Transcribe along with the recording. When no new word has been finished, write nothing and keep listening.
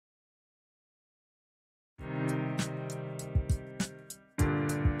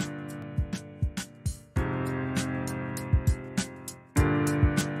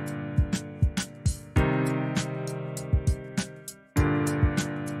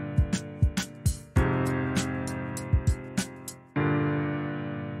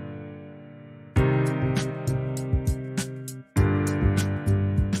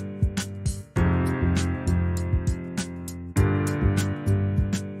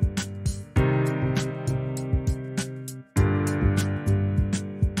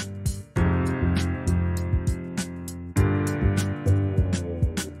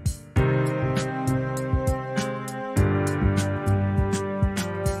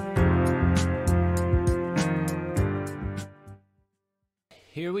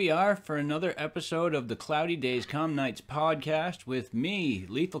Here we are for another episode of the Cloudy Days Calm Nights podcast with me,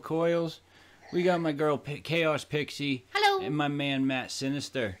 Lethal Coils. We got my girl Chaos Pixie. Hello. And my man Matt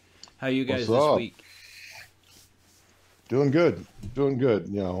Sinister. How you guys What's this up? week? Doing good. Doing good.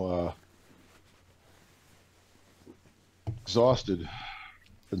 You know, exhausted.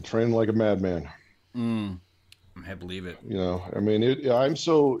 Been training like a madman. I believe it. You know, I mean, I'm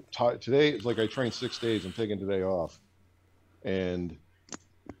so tired. Today, it's like I trained 6 days. I'm taking today off. And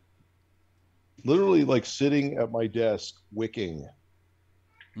literally, like, sitting at my desk, wicking.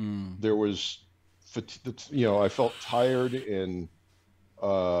 There was, you know, I felt tired and, it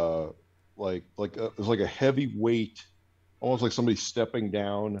was like a heavy weight, almost like somebody stepping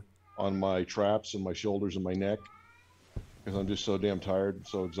down on my traps and my shoulders and my neck, because I'm just so damn tired and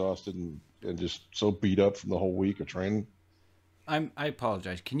so exhausted and just so beat up from the whole week of training. I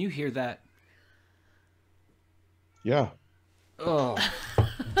apologize. Can you hear that? Yeah. Oh.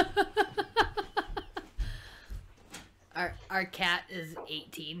 Our cat is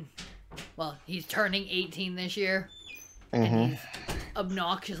 18. Well, he's turning 18 this year. And he's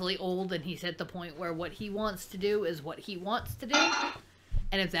obnoxiously old, and he's at the point where what he wants to do is what he wants to do.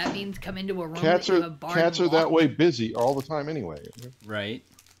 And if that means come into a room Cats that you are have barn cats are locked- that way, busy all the time anyway. Right.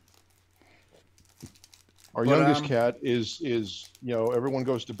 Our But, youngest cat is you know, everyone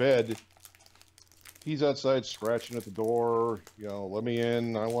goes to bed. He's outside scratching at the door. You know, let me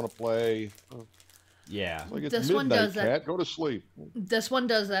in. I want to play. Yeah. Like, it's This one midnight, does that- cat. Go to sleep. This one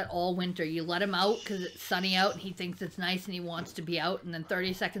does that all winter. You let him out because it's sunny out and he thinks it's nice and he wants to be out. And then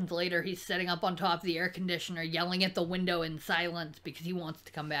 30 seconds later, he's sitting up on top of the air conditioner yelling at the window in silence because he wants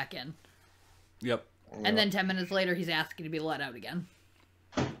to come back in. Yep. And then 10 minutes later, he's asking to be let out again.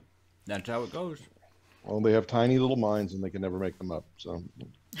 That's how it goes. Well, they have tiny little minds and they can never make them up. So,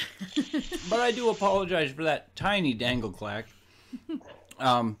 But I do apologize for that tiny dangle clack.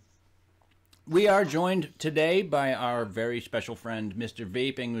 We are joined today by our very special friend, Mr.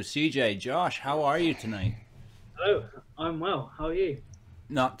 Vaping with CJ. Josh, how are you tonight? Hello, I'm well. How are you?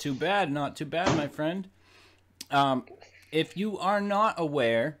 Not too bad, my friend. If you are not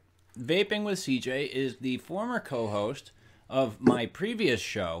aware, Vaping with CJ is the former co-host of my previous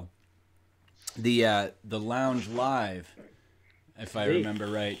show, the Lounge Live, if I remember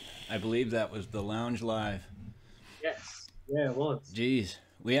right. I believe that was the Lounge Live. Yes. Yeah, it was. Jeez,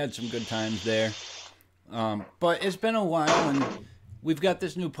 we had some good times there. But it's been a while, and we've got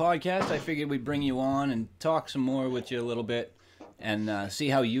this new podcast. I figured we'd bring you on and talk some more with you a little bit and see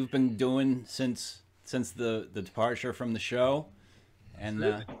how you've been doing since the departure from the show.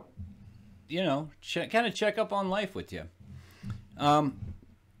 And, you know, kind of check up on life with you.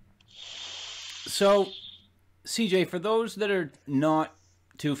 So, CJ, for those that are not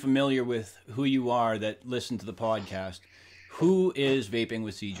too familiar with who you are that listen to the podcast, who is Vaping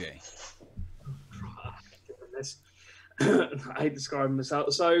with CJ? Goodness. I hate describing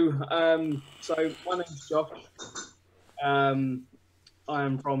myself. So my name's Josh. I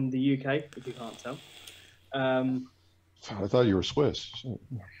am from the UK, if you can't tell. I thought you were Swiss.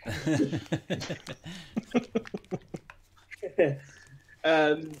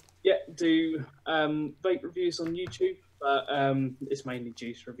 Yeah, do vape reviews on YouTube, but it's mainly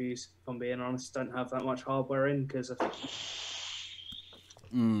juice reviews. If I'm being honest, don't have that much hardware in because of.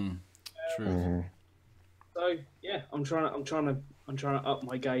 True. So yeah, I'm trying to up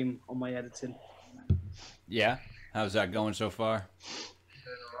my game on my editing. Yeah? How's that going so far?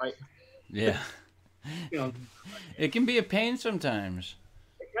 Doing all right. Yeah. You know, It can be a pain sometimes.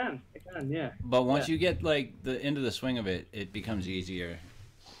 it can, yeah. But once you get like into the swing of it, it becomes easier.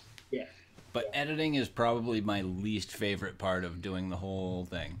 Yeah. But editing is probably my least favorite part of doing the whole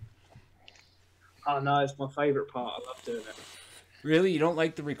thing. Oh no, it's my favourite part. I love doing it. Really? You don't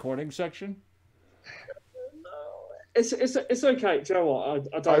like the recording section? It's okay. Do you know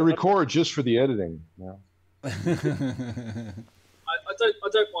what? I record just for the editing. Yeah. I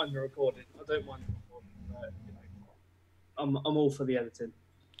don't mind the recording. I don't mind the recording. But, you know, I'm all for the editing.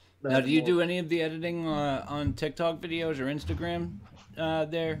 Now, do you do any of the editing on TikTok videos or Instagram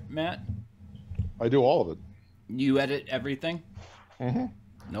there, Matt? I do all of it. You edit everything? Mm-hmm.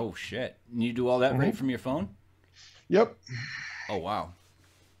 No shit. And you do all that right from your phone? Yep. Oh, wow.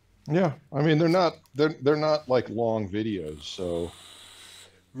 Yeah. I mean, they're not like long videos, so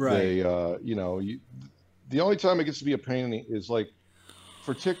they you know, the only time it gets to be a pain is like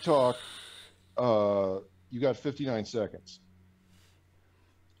for TikTok, you got 59 seconds.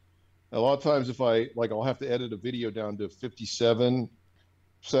 A lot of times if I'll have to edit a video down to 57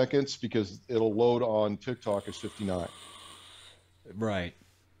 seconds because it'll load on TikTok as 59. Right.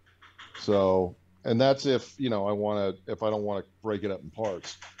 So And that's if, you know, if I don't want to break it up in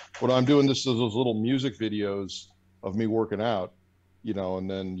parts. When I'm doing those little music videos of me working out, you know, and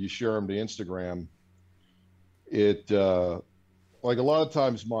then you share them to Instagram, like a lot of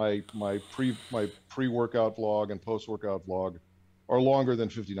times my pre-workout vlog and post-workout vlog are longer than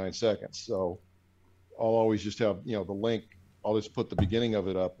 59 seconds. So I'll always just have, you know, the link. I'll just put the beginning of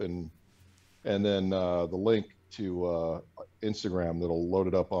it up and then the link to Instagram that'll load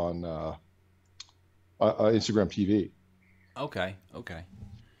it up on Instagram TV. Okay. Okay.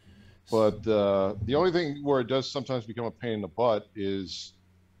 But the only thing where it does sometimes become a pain in the butt is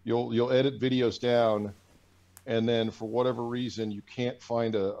you'll edit videos down, and then for whatever reason you can't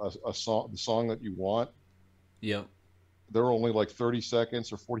find the song that you want. Yep. They're only like 30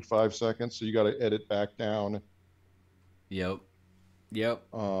 seconds or 45 seconds, so you got to edit back down. Yep. You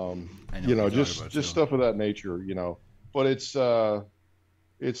know, just stuff of that nature, you know. But it's not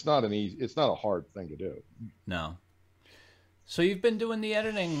a hard thing to do. No. So you've been doing the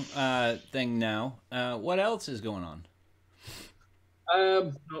editing thing now. What else is going on?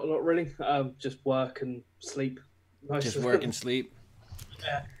 Not a lot really. Just work and sleep. Just work and sleep.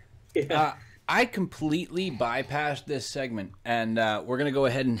 Yeah. I completely bypassed this segment, and we're gonna go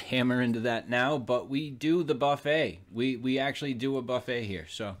ahead and hammer into that now. But we do the buffet. We actually do a buffet here.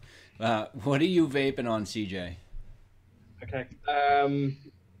 So, what are you vaping on, CJ? Okay.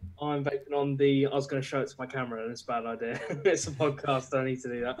 I'm vaping on I was going to show it to my camera, and it's a bad idea. It's a podcast. I need to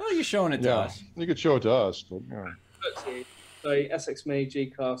do that. Oh, you're showing it to us. You could show it to us, but yeah. So SX Mini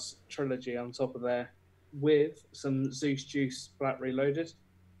G-Class Trilogy on top of there, with some Zeus Juice Black Reloaded.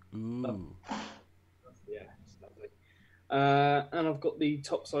 Ooh. Yeah, it's lovely. And I've got the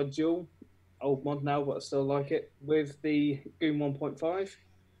Topside Dual, old mod now, but I still like it, with the Goon 1.5.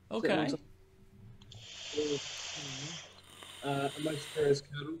 Okay. A most curious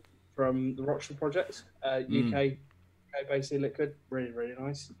kernel from the Rochester Project, UK based liquid, really, really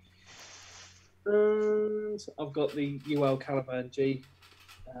nice. And I've got the UL Caliburn G.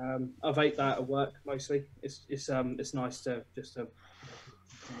 I vape that at work mostly. It's nice to just to.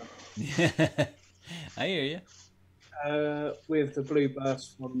 Yeah, I hear you. With the Blue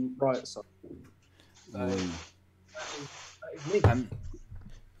Burst from Riot Side.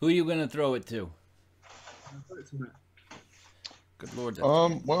 Who are you gonna throw it to? Good Lord.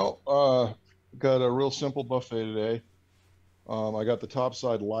 Got a real simple buffet today. I got the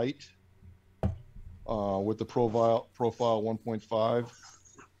Topside Light with the profile 1.5.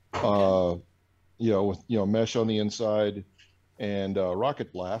 With mesh on the inside and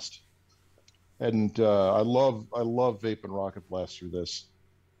Rocket Blast. And I love vaping Rocket Blast through this.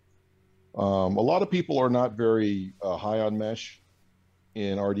 A lot of people are not very high on mesh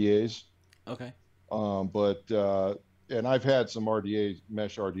in RDAs. Okay. And I've had some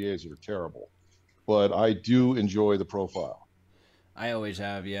mesh RDAs that are terrible, but I do enjoy the profile. I always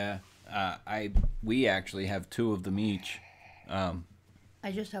have, yeah. We actually have two of them each.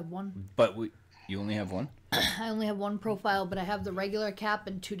 I just have one. But you only have one? I only have one profile, but I have the regular cap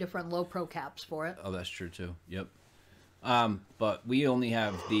and two different low pro caps for it. Oh, that's true too. Yep. But we only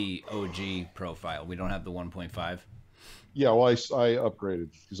have the OG profile. We don't have the 1.5. Yeah, well, I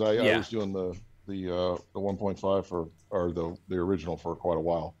upgraded because I was doing the 1.5 or the original for quite a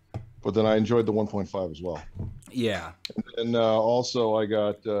while, but then I enjoyed the 1.5 as well. Yeah. And also I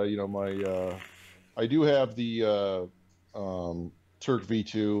got I do have the Turk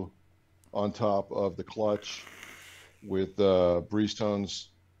V2 on top of the clutch with Breeze Tones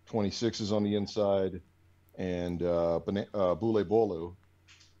 26s on the inside and Boule Bolu.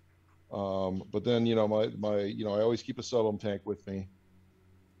 But then I always keep a sub-ohm tank with me,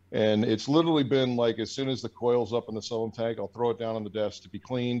 and it's literally been like as soon as the coil's up in the sub-ohm tank, I'll throw it down on the desk to be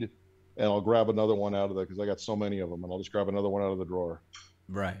cleaned, and I'll grab another one out of there because I got so many of them, and I'll just grab another one out of the drawer.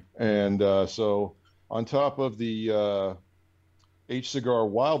 Right. And so on top of the H Cigar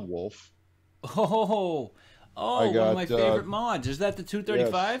Wild Wolf. Oh, one of my favorite mods. Is that the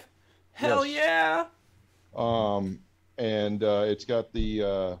 235? Yes. Hell yeah! And it's got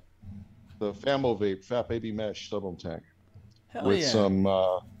the Famo Vape Fat Baby Mesh sub-ohm tank. Hell with yeah. some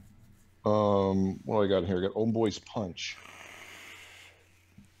what do I got here? I got Homeboy's Punch.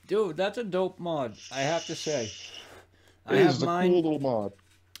 Dude, that's a dope mod, I have to say. It is a cool little mod.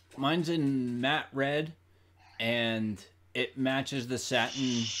 Mine's in matte red, and it matches the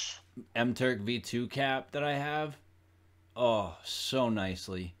satin M-Turk V2 cap that I have. Oh, so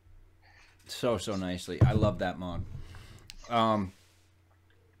nicely. So nicely. I love that mod. How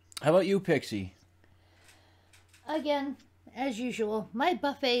about you, Pixie? Again, as usual, my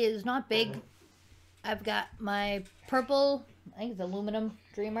buffet is not big. I've got my purple, I think it's aluminum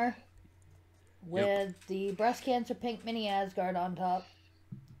Dreamer. with the breast cancer pink mini Asgard on top.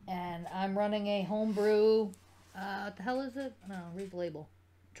 And I'm running a homebrew. What the hell is it? No, read the label.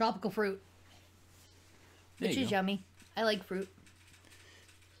 Tropical fruit. Which is yummy. I like fruit.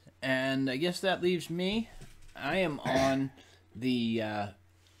 And I guess that leaves me. I am on the...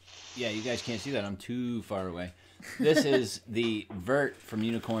 yeah, you guys can't see that. I'm too far away. This is the Vert from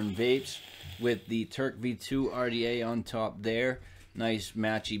Unicorn Vapes with the Turk V2 RDA on top there. Nice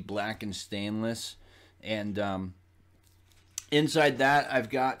matchy black and stainless. And inside that, I've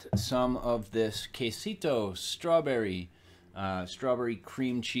got some of this quesito strawberry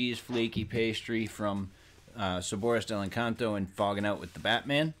cream cheese flaky pastry from Sabores del Encanto and Fogging Out with the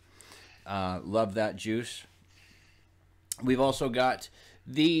Batman. Love that juice. We've also got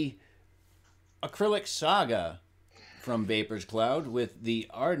the Acrylic Saga from Vapors Cloud with the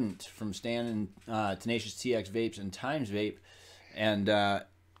Ardent from Stan and Tenacious TX Vapes and Times Vape. And I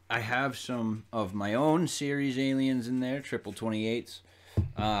have some of my own series aliens in there, triple 28s.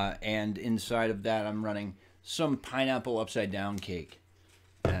 And inside of that, I'm running some pineapple upside down cake.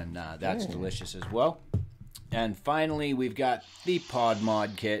 And that's delicious as well. And finally, we've got the Pod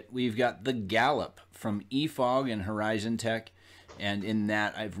Mod kit. We've got the Gallop from eFog and Horizon Tech. And in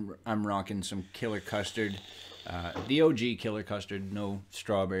that, I'm rocking some Killer Custard. The OG Killer Custard, no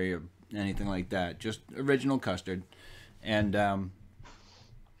strawberry or anything like that. Just original custard. And I'm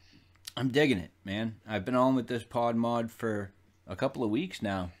digging it, man. I've been on with this Pod Mod for a couple of weeks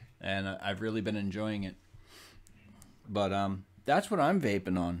now, and I've really been enjoying it. But that's what I'm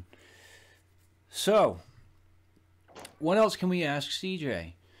vaping on. So, what else can we ask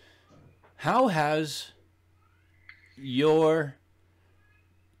CJ? How has your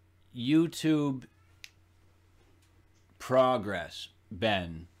YouTube progress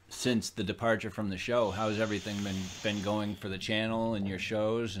been since the departure from the show? How's everything been going for the channel and your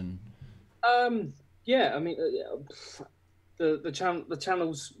shows? And yeah, I mean, the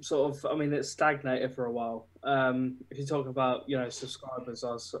channel's sort of, I mean, it's stagnated for a while. If you talk about, you know, subscribers,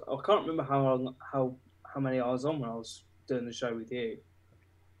 I can't remember how many I was on when I was doing the show with you.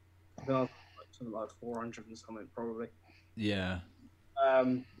 I think I was something like 400 and something probably. Yeah.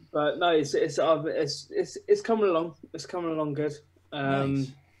 But no, it's coming along. It's coming along good.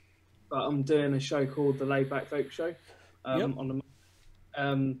 Nice. But I'm doing a show called the Laid Back Vape Show. On the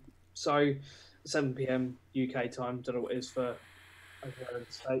so 7 p.m. UK time. Don't know what it is for over there in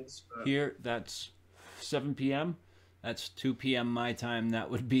the States. But... Here, that's 7 p.m. That's 2 p.m. my time. That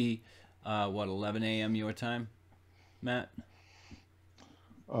would be, 11 a.m. your time, Matt?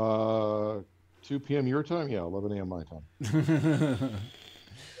 2 p.m. your time? Yeah, 11 a.m. my time.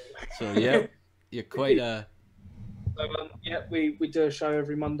 So, yeah, you're quite... yeah, we do a show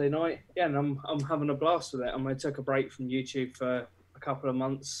every Monday night. Yeah, and I'm having a blast with it. I took a break from YouTube for a couple of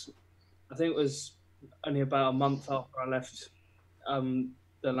months. I think it was only about a month after I left the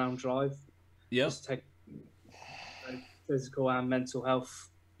Lounge Live. Yeah. Just take physical and mental health,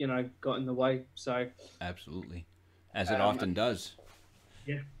 you know, got in the way. So absolutely, as it often does.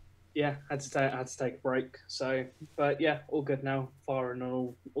 Yeah, had to take a break. So, but yeah, all good now. Firing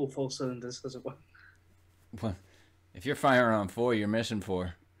on all 4 cylinders, as it were. Well, if you're firing on 4, you're missing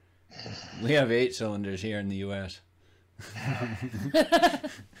 4. We have 8 cylinders here in the U.S.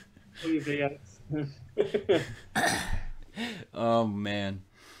 Oh man.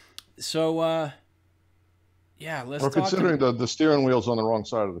 So yeah, let's talk. Considering the steering wheel's on the wrong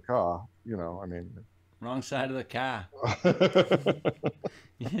side of the car, you know, I mean, wrong side of the car.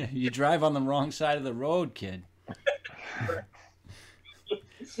 Yeah, you drive on the wrong side of the road, kid.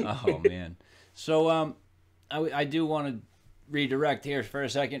 Oh man. So I do want to redirect here for a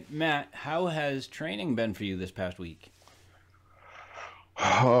second. Matt, how has training been for you this past week?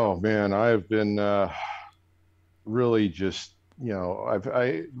 Oh man, I've been really just, you know,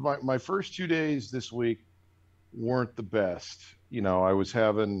 my first 2 days this week weren't the best. You know, I was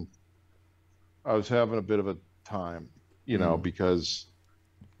having a bit of a time, you know, because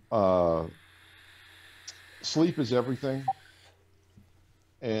sleep is everything.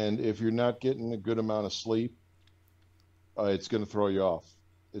 And if you're not getting a good amount of sleep, it's going to throw you off.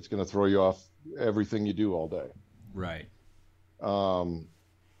 It's going to throw you off everything you do all day. Right.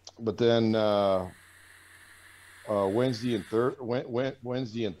 But then Wednesday and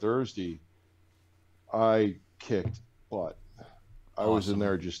Thursday, I kicked butt. I was in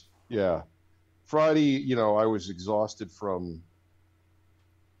there just, yeah. Friday, you know, I was exhausted from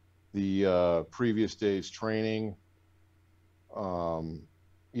the previous day's training.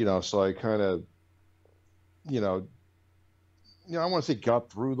 You know, so I kind of, you know, I want to say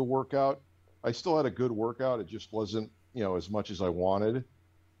got through the workout. I still had a good workout. It just wasn't, you know, as much as I wanted.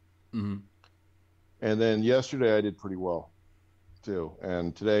 Mm-hmm. And then yesterday I did pretty well too.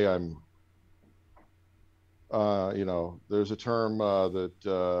 And today I'm, you know, there's a term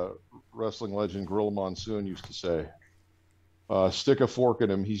that wrestling legend Gorilla Monsoon used to say, stick a fork in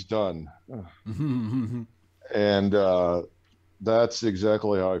him, he's done. And that's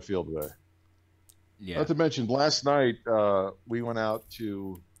exactly how I feel today. Yeah. Not to mention, last night we went out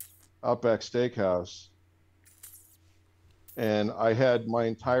to Outback Steakhouse, and I had my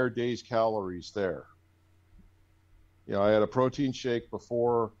entire day's calories there. You know, I had a protein shake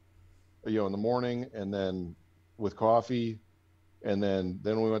before, you know, in the morning, and then with coffee, and then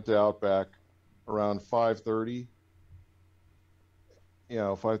we went to Outback around 5:30. You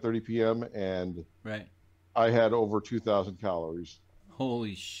know, 5:30 p.m. and Right. I had over 2,000 calories.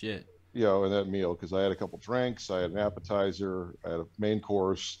 Holy shit. You know, in that meal, because I had a couple drinks, I had an appetizer, I had a main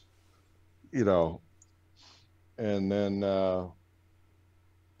course, you know, and then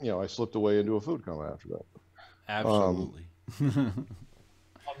you know, I slipped away into a food coma after that. Absolutely.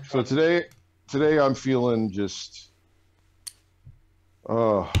 So today I'm feeling just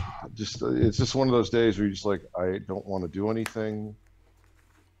it's just one of those days where you're just like, I don't want to do anything.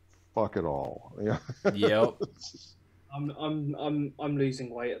 Fuck it all. Yeah. Yep. I'm losing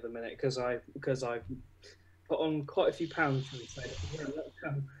weight at the minute because I put on quite a few pounds.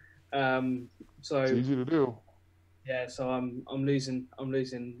 So It's easy to do. Yeah, so I'm losing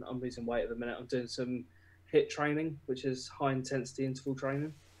weight at the minute. I'm doing some HIIT training, which is high intensity interval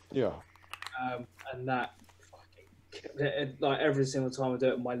training. Yeah. And that, like every single time I do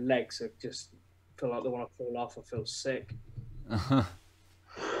it, my legs are just feel like they want to fall off. I feel sick.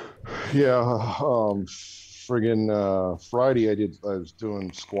 Yeah. Friggin' Friday I was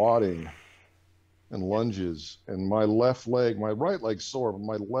doing squatting and lunges, and my left leg, my right leg's sore, but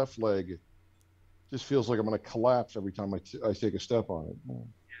my left leg just feels like I'm going to collapse every time I take a step on it.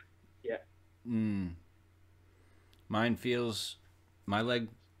 Yeah. My leg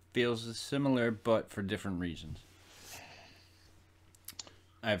feels similar, but for different reasons.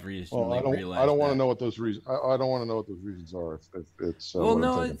 I've recently realized I don't want to know what those reasons. I don't want to know what those reasons are. If it's well,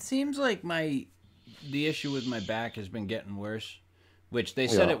 no, it seems like the issue with my back has been getting worse, which they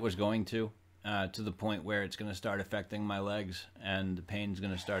said it was going to the point where it's going to start affecting my legs, and the pain's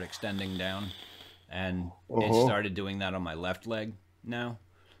going to start extending down. And it started doing that on my left leg now.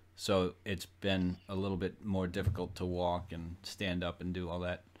 So it's been a little bit more difficult to walk and stand up and do all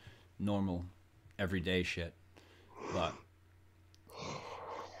that normal everyday shit. But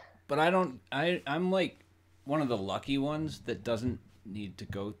I'm like one of the lucky ones that doesn't need to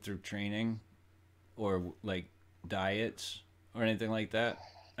go through training or like diets or anything like that.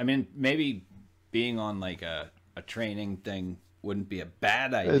 I mean, maybe being on like a training thing wouldn't be a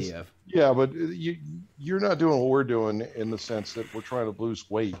bad idea. Yeah, but you're not doing what we're doing in the sense that we're trying to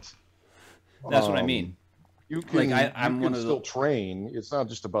lose weight. That's what I mean. You can, like I'm one of still train. It's not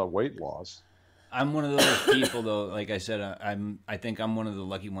just about weight loss. I'm one of those people, though. Like I said, I think I'm one of the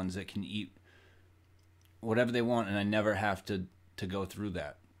lucky ones that can eat whatever they want, and I never have to go through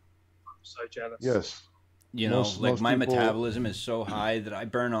that. I'm so jealous. Yes. You know, most my metabolism is so high that I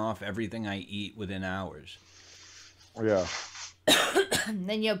burn off everything I eat within hours. Yeah. And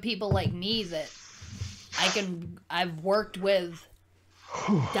then you have people like me that I've worked with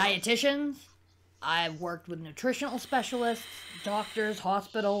dietitians, I've worked with nutritional specialists, doctors,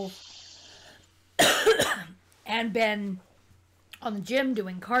 hospitals, and been on the gym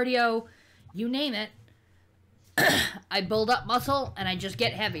doing cardio, you name it. I build up muscle and I just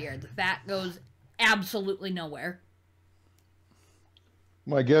get heavier. The fat goes absolutely nowhere.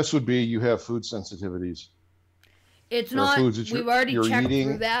 My guess would be you have food sensitivities. It's not. We've already checked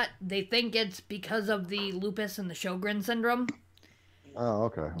through that. They think it's because of the lupus and the Sjogren syndrome. Oh,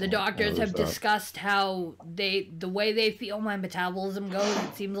 okay. The doctors have discussed how the way they feel my metabolism goes,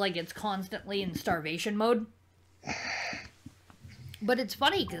 it seems like it's constantly in starvation mode. But it's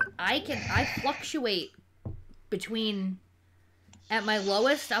funny because I fluctuate between, at my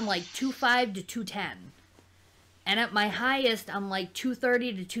lowest I'm like 2.5 to 210. And at my highest, I'm like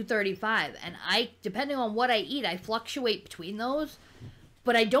 230 to 235. And depending on what I eat, I fluctuate between those.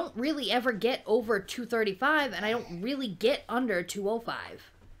 But I don't really ever get over 235, and I don't really get under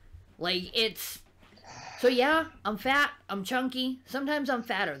 205. Like, so yeah, I'm fat, I'm chunky. Sometimes I'm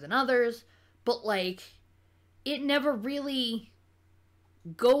fatter than others. But, like, it never really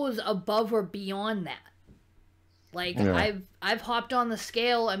goes above or beyond that. Like, yeah. I've hopped on the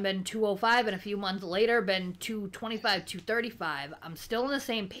scale and been 205, and a few months later been 225, 235. I'm still in the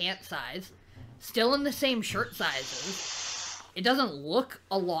same pant size, still in the same shirt sizes. It doesn't look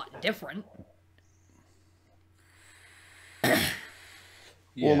a lot different.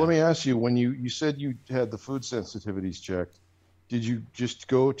 Well, let me ask you, when you said you had the food sensitivities checked, did you just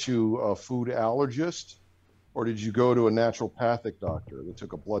go to a food allergist, or did you go to a naturopathic doctor that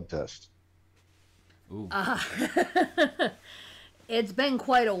took a blood test? Ooh. It's been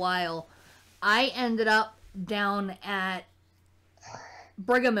quite a while. I ended up down at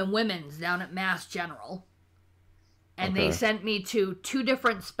Brigham and Women's down at Mass General. And they sent me to 2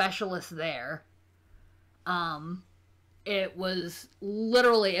 different specialists there. It was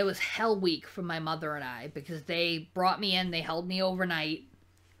hell week for my mother and I, because they brought me in, they held me overnight.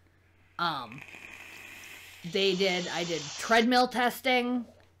 I did treadmill testing.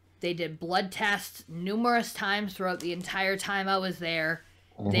 They did blood tests numerous times throughout the entire time I was there.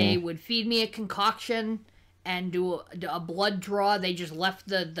 They would feed me a concoction and do a blood draw. They just left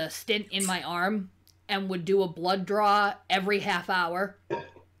the stint in my arm and would do a blood draw every half hour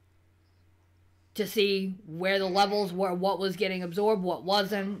to see where the levels were, what was getting absorbed, what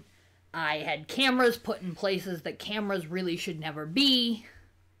wasn't. I had cameras put in places that cameras really should never be.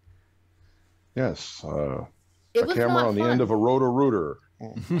 Yes. A was camera not on the fun. end of a roto-rooter.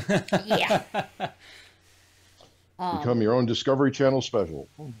 Yeah. Become your own Discovery Channel special.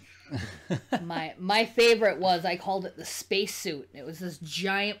 My favorite was, I called it the spacesuit. It was this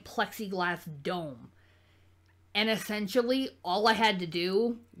giant plexiglass dome. And essentially, all I had to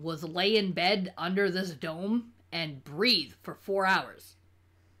do was lay in bed under this dome and breathe for 4 hours.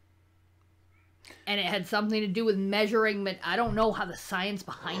 And it had something to do with measuring, I don't know how the science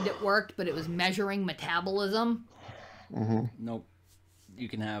behind it worked, but it was measuring metabolism. Nope. You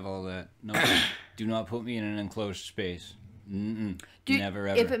can have all that. No, do not put me in an enclosed space. Never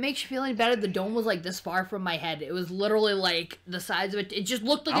ever. If it makes you feel any better, the dome was like this far from my head. It was literally like the size of it. It just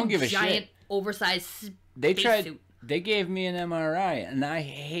looked like a giant, oversized spacesuit. They gave me an MRI, and I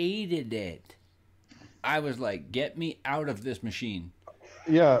hated it. I was like, get me out of this machine.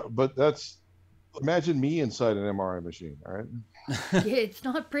 Yeah, but imagine me inside an MRI machine, all right? Yeah, it's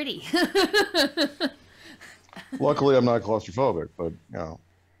not pretty. Luckily, I'm not claustrophobic, but,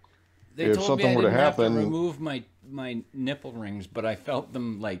 They if told something me I were to didn't have to happen, remove my nipple rings, but I felt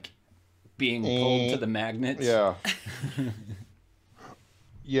them like being pulled to the magnets. Yeah.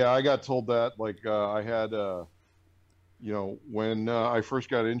 Yeah, I got told that. Like, I had, when I first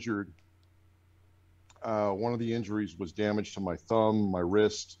got injured, one of the injuries was damage to my thumb, my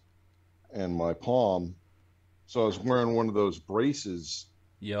wrist, and my palm. So I was wearing one of those braces.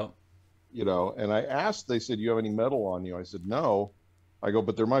 Yep. And I asked, they said, you have any metal on you? I said, no. I go,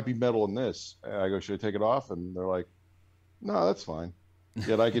 but there might be metal in this. I go, should I take it off? And they're like, no, that's fine.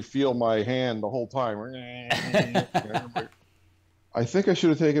 Yet I could feel my hand the whole time. I think I should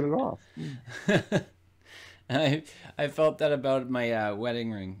have taken it off. I felt that about my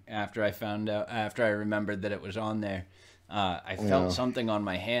wedding ring after I remembered that it was on there. I felt something on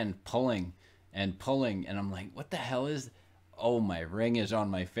my hand pulling, and I'm like, what the hell is... Oh, my ring is on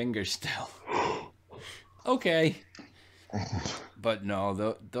my finger still. Okay. But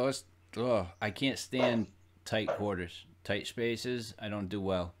no, those... I can't stand tight quarters. Tight spaces, I don't do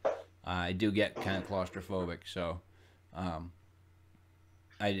well. I do get kind of claustrophobic, so...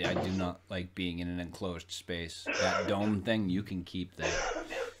 I do not like being in an enclosed space. That dome thing, you can keep that.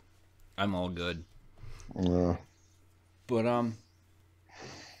 I'm all good. Yeah. But,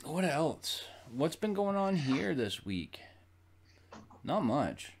 what else? What's been going on here this week? Not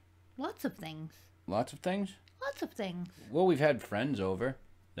much. Lots of things. Lots of things? Lots of things. Well, we've had friends over.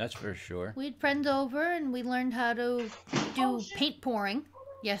 That's for sure. We had friends over, and we learned how to do paint pouring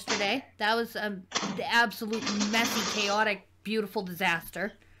yesterday. That was the absolute messy, chaotic, beautiful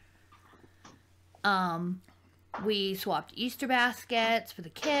disaster. We swapped Easter baskets for the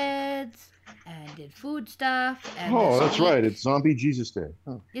kids and did food stuff. And that's right. It's Zombie Jesus Day.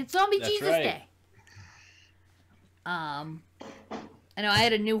 Oh. It's Zombie Jesus Day. I know I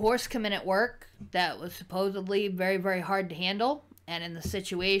had a new horse come in at work that was supposedly very, very hard to handle. And in the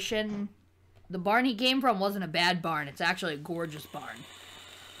situation, the barn he came from wasn't a bad barn. It's actually a gorgeous barn.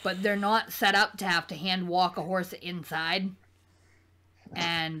 But they're not set up to have to hand walk a horse inside.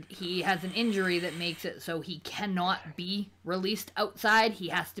 And he has an injury that makes it so he cannot be released outside. He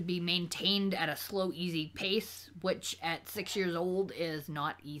has to be maintained at a slow, easy pace, which at 6 years old is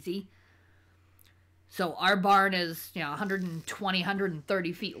not easy. So our barn is, 120,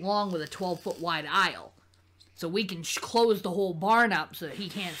 130 feet long with a 12-foot wide aisle. So we can close the whole barn up so that he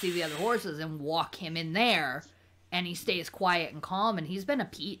can't see the other horses and walk him in there. And he stays quiet and calm, and he's been a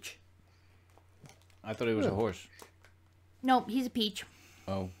peach. I thought he was a horse. Nope, he's a peach.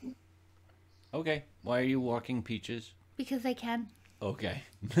 Oh. Okay. Why are you walking peaches? Because I can. Okay.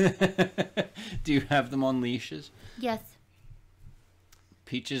 Do you have them on leashes? Yes.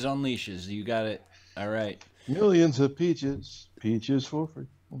 Peaches on leashes. You got it. All right. Millions of peaches, peaches for free.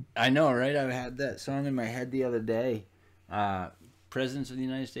 I know, right? I had that song in my head the other day. Presidents of the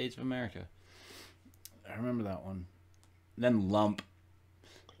United States of America. I remember that one. Then Lump.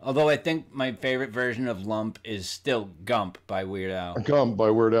 Although I think my favorite version of Lump is still Gump by Weird Al. Gump by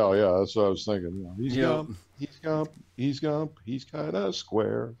Weird Al, yeah, that's what I was thinking. Yeah, he's Yep. Gump, he's Gump, he's Gump, he's kind of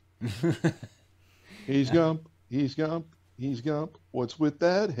square. He's Gump, he's Gump, he's Gump. What's with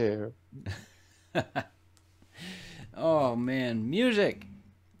that hair? Oh man, music.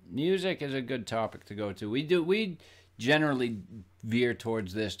 Music is a good topic to go to. We generally veer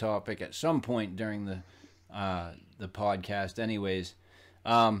towards this topic at some point during the podcast anyways.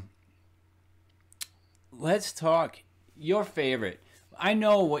 Let's talk your favorite. I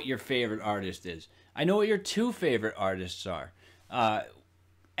know what your favorite artist is. I know what your two favorite artists are.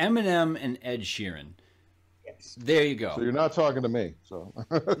 Eminem and Ed Sheeran. Yes. There you go. So you're not talking to me. So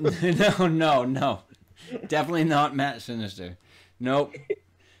No. Definitely not Matt Sinister. Nope.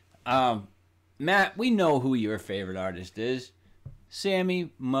 Matt, we know who your favorite artist is.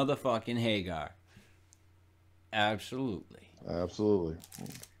 Sammy motherfucking Hagar. Absolutely.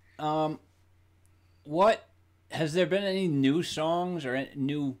 What has there been any new songs or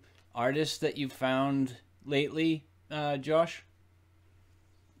new artists that you've found lately, Josh?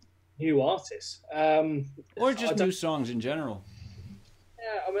 New artists, or just new songs in general?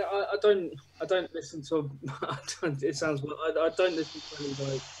 Yeah, I mean, I don't listen to. It sounds well. I don't listen to any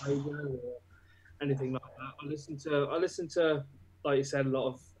like radio or anything like that. I listen to, like you said, a lot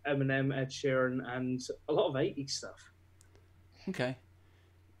of Eminem, Ed Sheeran, and a lot of 80s stuff. Okay.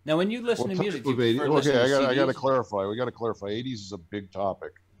 Now, when you listen to music, okay, I got to clarify. We got to clarify. 80s is a big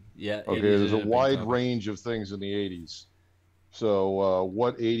topic. Yeah. Okay, there's a wide range of things in the 80s. So,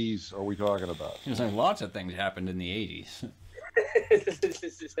 what 80s are we talking about? There's like lots of things happened in the 80s.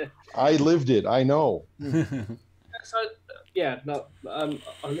 I lived it. I know. So, yeah, no, I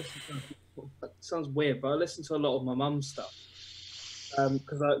listen to. That sounds weird, but I listen to a lot of my mum's stuff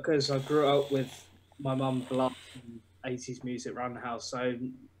because I grew up with my mum blasting 80s music around the house. So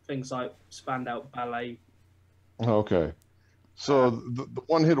things like Spandau Ballet. Okay, so the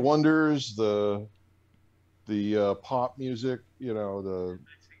one-hit wonders, the pop music, you know,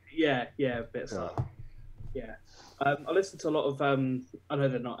 yeah, bits like that. Yeah. I listen to a lot of I know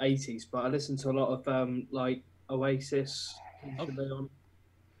they're not 80s, but I listen to a lot of like Oasis.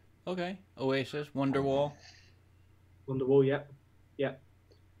 Okay, Oasis, Wonderwall. Yeah.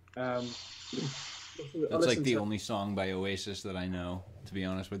 That's like the only song by Oasis that I know, to be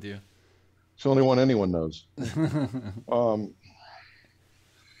honest with you. It's the only one anyone knows.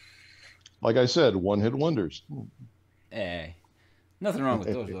 Like I said, one-hit wonders. Hey, nothing wrong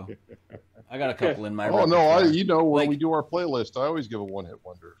with those though. I got a couple in my. Oh no, when like, we do our playlist, I always give a one-hit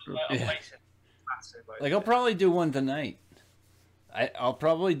wonder. Yeah. Like I'll probably do one tonight. I'll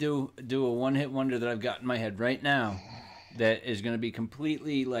probably do a one-hit wonder that I've got in my head right now, that is going to be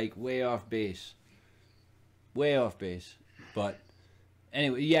completely like way off base. But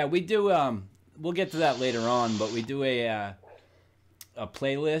anyway, yeah, we do. We'll get to that later on, but we do a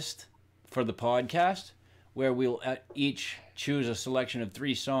playlist for the podcast where we'll each choose a selection of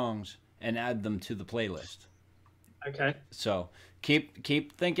 3 songs and add them to the playlist. Okay. So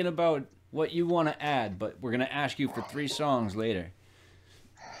keep thinking about what you want to add, but we're gonna ask you for 3 songs later.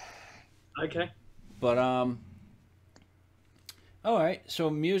 Okay. But all right. So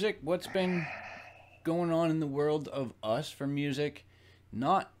music. What's been going on in the world of us for music?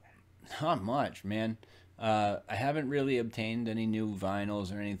 Not much, man. I haven't really obtained any new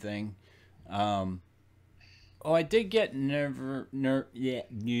vinyls or anything. I did get Nevermind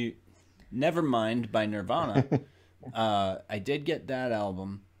by Nirvana. I did get that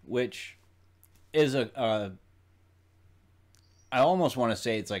album, which is I almost want to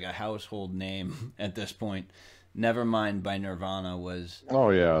say it's like a household name at this point. Nevermind by Nirvana was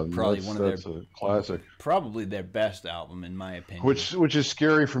probably one of their classic, probably their best album in my opinion. Which is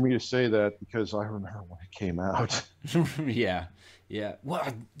scary for me to say that because I remember when it came out. Yeah. Well,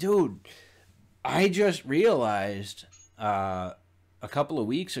 dude, I just realized a couple of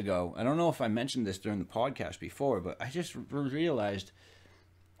weeks ago. I don't know if I mentioned this during the podcast before, but I just realized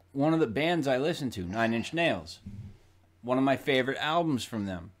one of the bands I listen to, 9 Inch Nails, one of my favorite albums from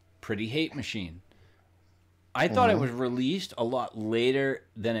them, Pretty Hate Machine. I thought it was released a lot later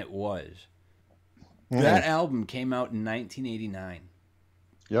than it was. That album came out in 1989.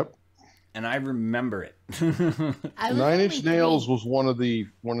 Yep. And I remember it. 9 Inch Nails was one of the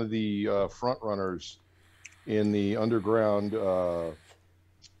front runners in the underground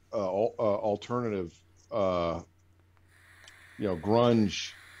alternative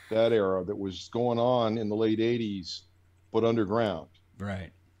grunge, that era that was going on in the late 80s, but underground.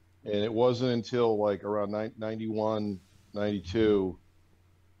 Right. And it wasn't until like around 91, 92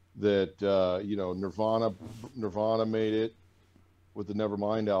 that, Nirvana made it with the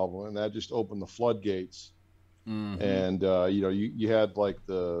Nevermind album, and that just opened the floodgates. Mm-hmm. And, you had like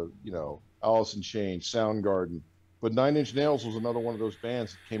the, Alice in Chains, Soundgarden, but Nine Inch Nails was another one of those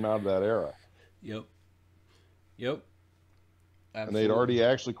bands that came out of that era. Yep. Absolutely. And they'd already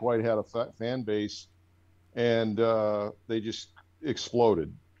actually quite had a fan base, and they just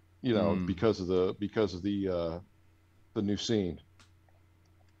exploded, because of the new scene.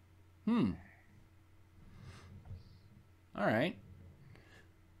 All right.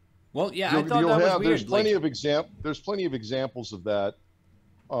 Well, yeah, I thought that was weird. There's plenty of examples of that.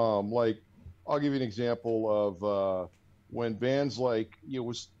 Like, I'll give you an example of when bands like it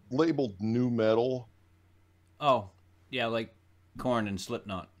was labeled new metal. Oh, yeah, like Korn and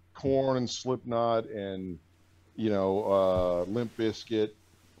Slipknot. And Limp Bizkit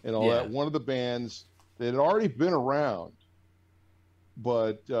and all that. One of the bands that had already been around,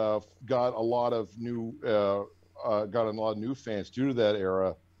 but got a lot of new fans due to that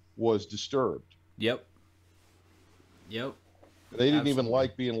era, was Disturbed. Yep. They didn't even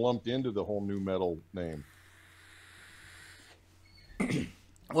like being lumped into the whole new metal name.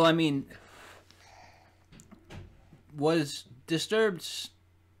 Well, I mean, was Disturbed's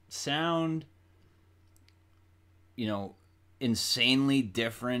sound, insanely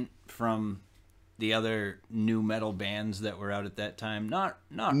different from the other new metal bands that were out at that time? Not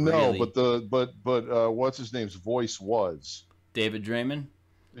really. No, but what's his name's voice was David Draymond.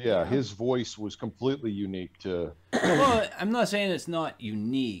 Yeah, his voice was completely unique to. Well, I'm not saying it's not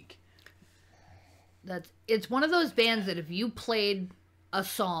unique. It's one of those bands that if you played a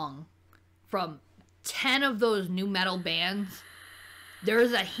song from 10 of those new metal bands,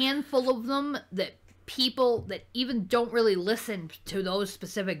 there's a handful of them that people that even don't really listen to those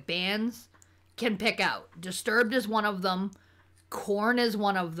specific bands can pick out. Disturbed is one of them. Korn is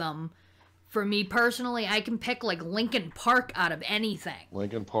one of them. For me personally, I can pick like Linkin Park out of anything.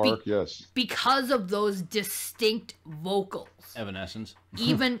 Linkin Park, yes. Because of those distinct vocals. Evanescence.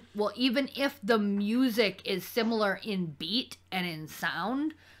 even if the music is similar in beat and in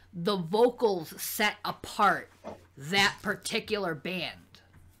sound, the vocals set apart that particular band.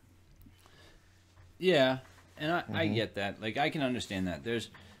 Yeah, and I get that. Like, I can understand that. There's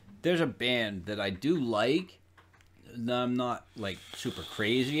a band that I do like that I'm not like super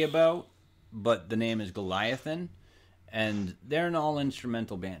crazy about, but the name is Goliathan, and they're an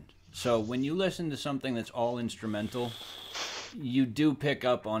all-instrumental band. So when you listen to something that's all instrumental, you do pick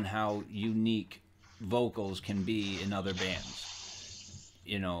up on how unique vocals can be in other bands.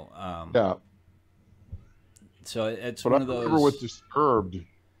 Yeah. So it's but one I of those. Remember with Disturbed,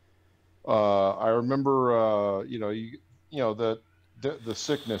 I remember, that the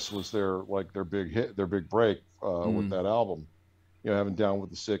Sickness was their big hit, their big break with that album. Having Down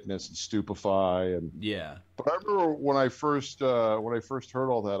with the Sickness and Stupefy and yeah. But I remember when I first heard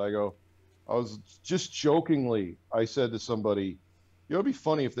all that, I was just jokingly, I said to somebody, it'd be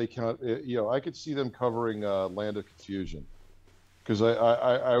funny if they can't, I could see them covering Land of Confusion, because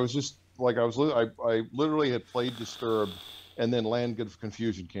I was just like I literally had played Disturbed, and then Land of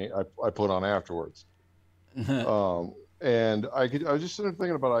Confusion I put on afterwards, and I was just sitting there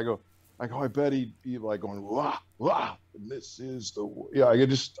thinking about it. I go, I bet he'd be like going, wah, wah, and this is I could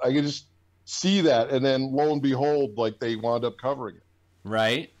just see that, and then lo and behold, like they wound up covering it.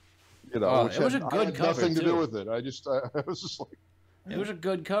 Right. Which it was a good cover. Nothing to do with it. I was just like, it was a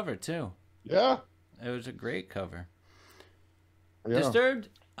good cover too. Yeah. It was a great cover. Yeah. Disturbed,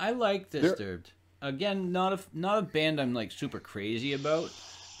 I like Disturbed. Again, not a band I'm like super crazy about.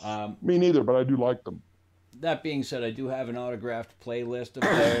 Me neither, but I do like them. That being said, I do have an autographed playlist of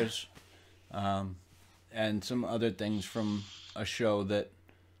theirs. And some other things from a show that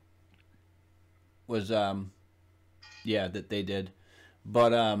was, that they did.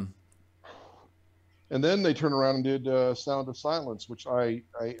 But, and then they turned around and did Sound of Silence, which I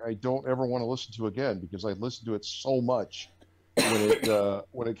don't ever want to listen to again, because I listened to it so much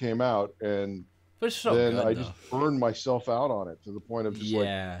when it came out, and then I just burned myself out on it to the point of just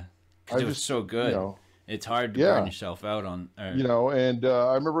because it was so good. It's hard to burn yourself out on. And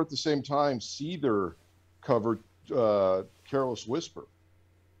I remember at the same time, Seether covered Careless Whisper.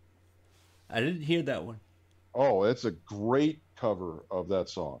 I didn't hear that one. Oh, it's a great cover of that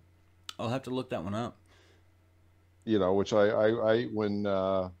song. I'll have to look that one up. Which I when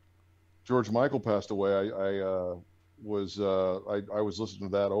George Michael passed away, I was listening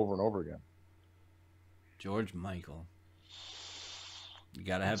to that over and over again. George Michael. You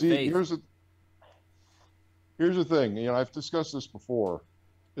gotta have faith. Here's the thing. You know, I've discussed this before.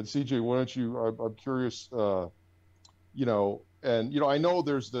 And CJ, why don't you? I'm curious. You know, and you know, I know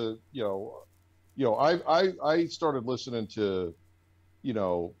there's the I started listening to, you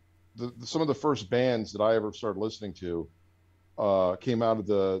know, some of the first bands that I ever started listening to came out of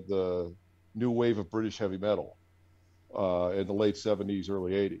the new wave of British heavy metal in the late 70s,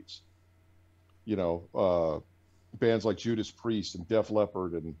 early 80s. You know, bands like Judas Priest and Def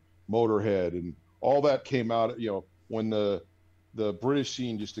Leppard and Motorhead and all that came out, you know, when the British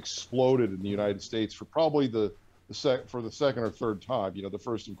scene just exploded in the United States for probably the second or third time. You know, the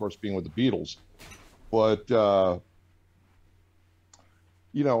first, of course, being with the Beatles. But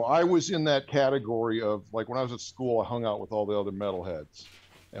you know, I was in that category of, like, when I was at school, I hung out with all the other metalheads,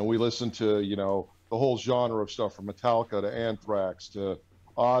 and we listened to, you know, the whole genre of stuff from Metallica to Anthrax to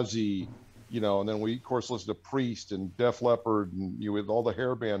Ozzy, you know, and then we, of course, listened to Priest and Def Leppard and, you know, with all the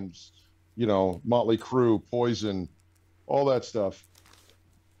hair bands, you know, Motley Crue, Poison, all that stuff.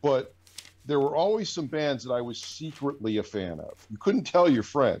 But there were always some bands that I was secretly a fan of. You couldn't tell your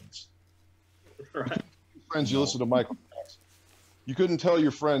friends. Right. You listen to Michael Jackson. You couldn't tell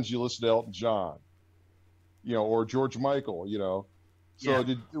your friends you listen to Elton John, you know, or George Michael, you know. So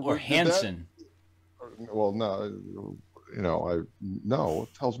or Hanson. Well, no, you know, no.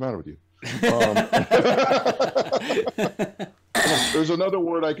 What the hell's the matter with you? There's another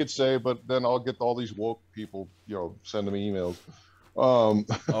word I could say, but then I'll get all these woke people, you know, sending me emails. Oh,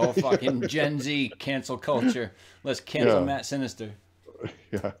 fucking Gen Z cancel culture. Let's cancel Matt Sinister.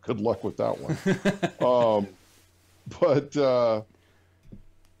 Yeah, good luck with that one. But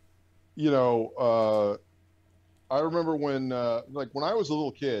you know, I remember when, like, when I was a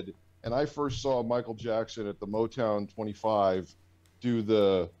little kid and I first saw Michael Jackson at the Motown 25 do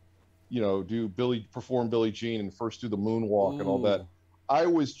the, you know, perform Billie Jean and first do the moonwalk and all that. I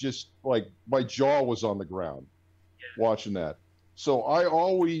was just like, my jaw was on the ground watching that. So I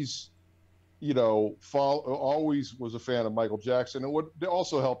always, you know, always was a fan of Michael Jackson. And what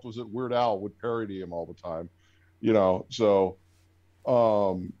also helped was that Weird Al would parody him all the time, you know. So,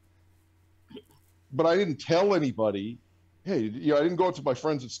 but I didn't tell anybody. Hey, you know, I didn't go up to my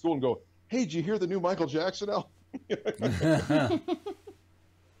friends at school and go, "Hey, did you hear the new Michael Jackson album?" Yeah,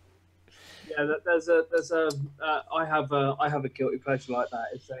 I have a guilty pleasure like that.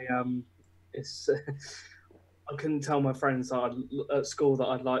 It's I couldn't tell my friends that at school that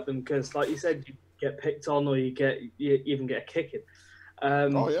I'd like them because, like you said, you get picked on or you even get a kicking.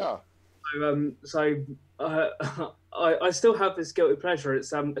 Oh yeah. I still have this guilty pleasure.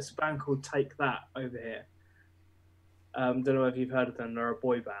 It's a band called Take That over here. Don't know if you've heard of them. They're a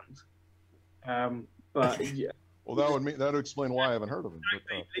boy band. But yeah. Well, that would explain why I haven't heard of them.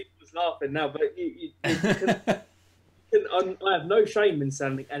 Lee was laughing now, but I have no shame in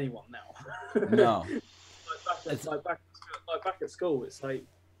sending anyone now. No. like back at school, it's like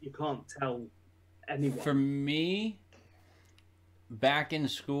you can't tell anyone. For me, back in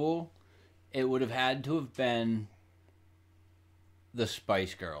school, it would have had to have been the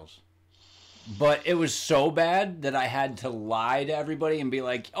Spice Girls. But it was so bad that I had to lie to everybody and be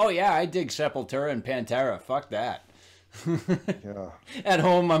like, "Oh yeah, I dig Sepultura and Pantera. Fuck that." Yeah. At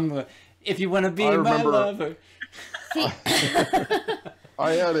home, I'm. If you want to be my lover.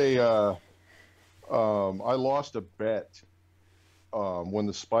 I had a. I lost a bet when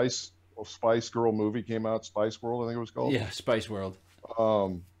the Spice Girl movie came out. Spice World, I think it was called. Yeah, Spice World.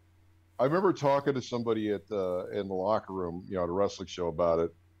 I remember talking to somebody in the locker room, you know, at a wrestling show about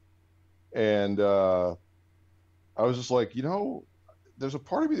it. And I was just like, you know, there's a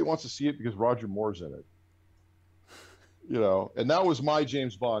part of me that wants to see it because Roger Moore's in it. You know, and that was my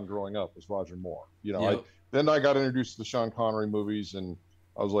James Bond growing up, was Roger Moore. You know, Yep. Then I got introduced to the Sean Connery movies, and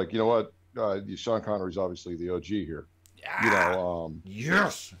I was like, you know what? Sean Connery's obviously the OG here. Yeah. You know,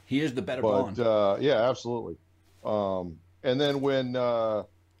 yes, he is the better but Bond. yeah, absolutely. And then when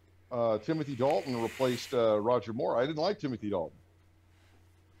Timothy Dalton replaced Roger Moore, I didn't like Timothy Dalton.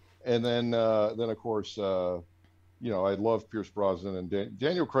 And then of course, you know, I love Pierce Brosnan and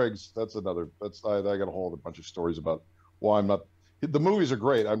Daniel Craig's. I got a whole bunch of stories about why I'm not. The movies are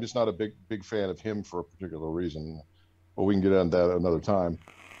great. I'm just not a big fan of him for a particular reason. But we can get into that another time.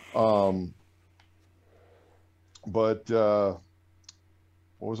 But what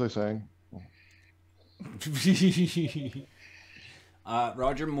was I saying?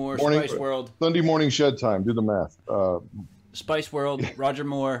 Roger Moore, Spice World. Sunday morning shed time. Do the math. Spice World, Roger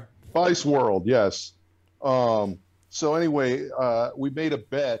Moore. Spice World, yes. So anyway, we made a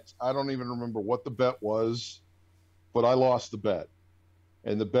bet. I don't even remember what the bet was, but I lost the bet.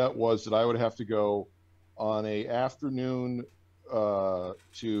 And the bet was that I would have to go on a afternoon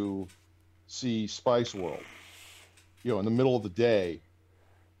to see Spice World, in the middle of the day,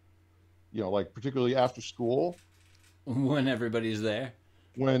 like particularly after school. When everybody's there.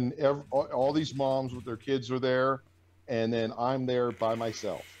 When all these moms with their kids are there, and then I'm there by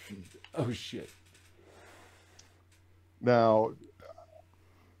myself. Oh, shit. Now,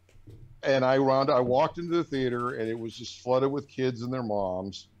 and I walked into the theater, and it was just flooded with kids and their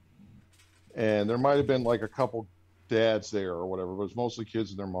moms. And there might have been like a couple dads there or whatever, but it was mostly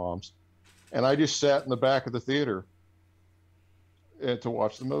kids and their moms. And I just sat in the back of the theater to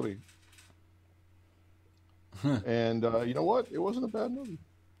watch the movie. And you know what? It wasn't a bad movie.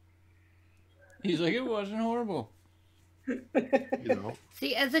 He's like, it wasn't horrible.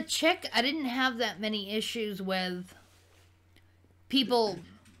 See, as a chick, I didn't have that many issues with people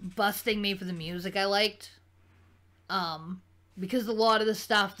busting me for the music I liked. Because a lot of the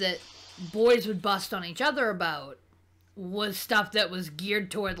stuff that boys would bust on each other about was stuff that was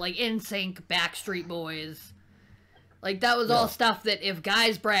geared toward, like, NSYNC, Backstreet Boys. Like, that was all stuff that if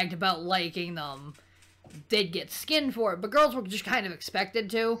guys bragged about liking them, they'd get skinned for it, but girls were just kind of expected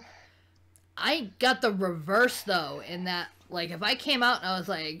to. I got the reverse, though, in that, like, if I came out and I was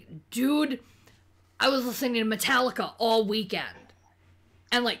like, dude, I was listening to Metallica all weekend.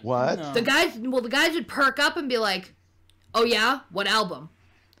 And, like, what? The guys would perk up and be like, oh, yeah? What album?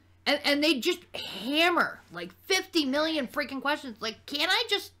 And they'd just hammer, like, 50 million freaking questions. Like, can I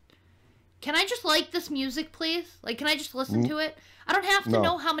just like this music, please? Like, can I just listen to it? I don't have to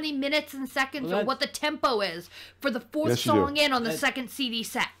know how many minutes and seconds or what the tempo is for the fourth song in on the second CD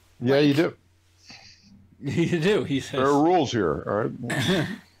set. Yeah, you do. You do, he says. There are rules here, all right?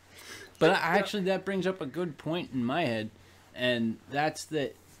 But actually, that brings up a good point in my head, and that's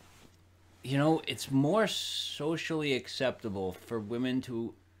that, it's more socially acceptable for women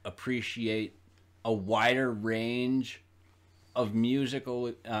to appreciate a wider range of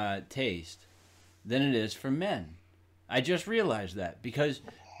musical taste than it is for men. I just realized that, because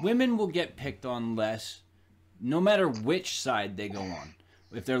women will get picked on less no matter which side they go on.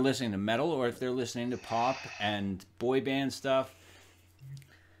 If they're listening to metal or if they're listening to pop and boy band stuff.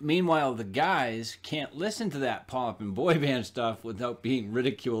 Meanwhile, the guys can't listen to that pop and boy band stuff without being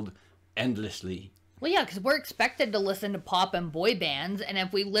ridiculed endlessly. Well, yeah, because we're expected to listen to pop and boy bands, and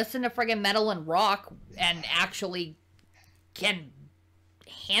if we listen to friggin' metal and rock and actually can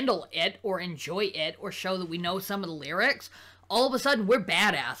handle it or enjoy it or show that we know some of the lyrics, all of a sudden we're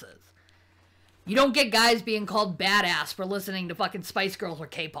badasses. You don't get guys being called badass for listening to fucking Spice Girls or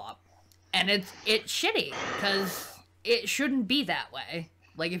K-pop. And it's shitty, because it shouldn't be that way.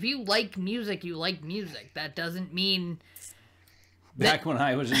 Like, if you like music, you like music. That doesn't mean... Back when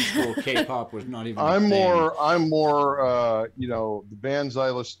I was in school, K-pop was not even I'm more, the bands I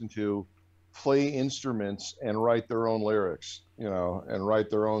listen to play instruments and write their own lyrics, and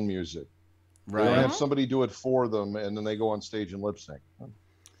write their own music. Right. They don't have somebody do it for them, and then they go on stage and lip sync.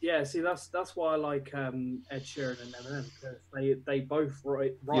 Yeah, see, that's why I like Ed Sheeran and Eminem, because they both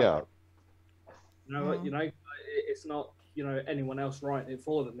write. Yeah. It's not anyone else writing it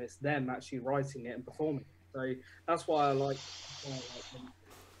for them. It's them actually writing it and performing it. So that's why I like them.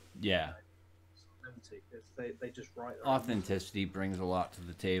 Yeah. Because they just write. Authenticity brings a lot to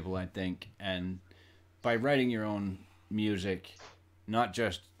the table, I think, and by writing your own music, not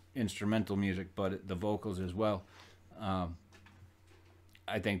just instrumental music, but the vocals as well.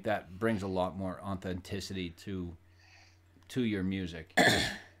 I think that brings a lot more authenticity to your music.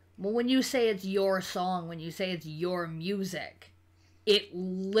 Well, when you say it's your song, when you say it's your music, it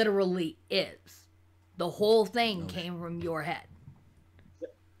literally is. The whole thing came from your head.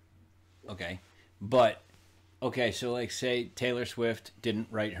 Okay. But, so like say Taylor Swift didn't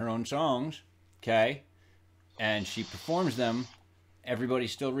write her own songs, okay? And she performs them, everybody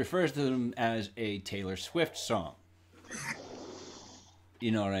still refers to them as a Taylor Swift song. You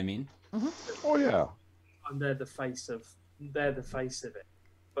know what I mean? Mm-hmm. Oh yeah. And they're the face of it.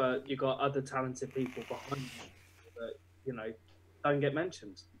 But you got other talented people behind you that, don't get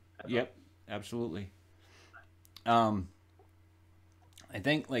mentioned. Yep, absolutely. I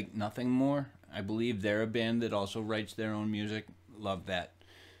think like Nothing More, I believe they're a band that also writes their own music. Love that.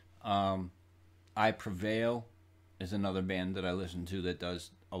 I Prevail is another band that I listen to that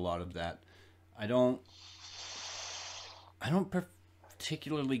does a lot of that. I don't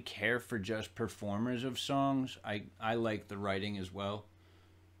particularly care for just performers of songs. I like the writing as well.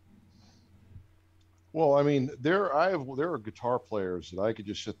 Well, I mean, there are guitar players that I could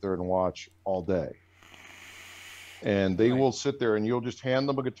just sit there and watch all day. And they will sit there and you'll just hand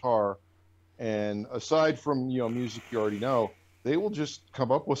them a guitar, and aside from, music you already know, they will just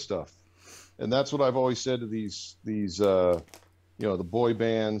come up with stuff. And that's what I've always said to these the boy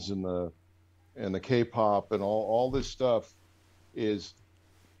bands and the K-pop and all this stuff is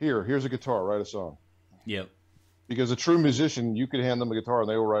here's a guitar, write a song. Yep. Because a true musician, you could hand them a guitar and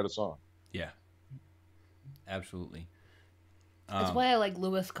they will write a song. Yeah. Absolutely. That's why I like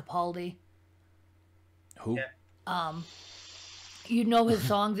Louis Capaldi. Who? Yeah. You know his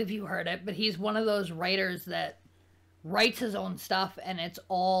songs if you heard it, but he's one of those writers that writes his own stuff, and it's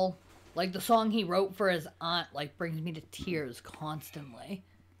all like the song he wrote for his aunt like brings me to tears constantly.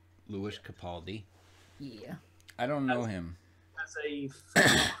 Louis Capaldi. Yeah. I don't know him. As a, I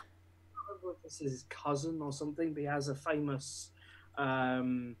don't know if this is his cousin or something, but he has a famous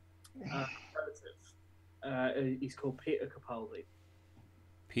relative. He's called Peter Capaldi.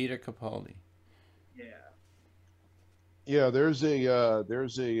 Peter Capaldi. Yeah. Yeah, there's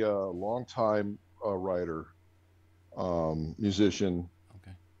a longtime writer, musician.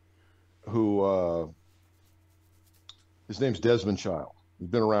 Okay. Who his name's Desmond Child. He's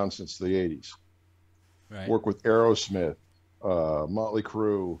been around since the '80s. Right. Worked with Aerosmith, Motley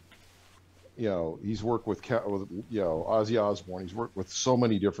Crue. He's worked with Ozzy Osbourne. He's worked with so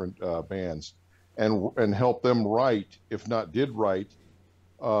many different bands, and helped them write, if not did write,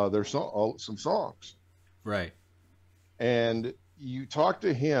 some songs. Right. And you talk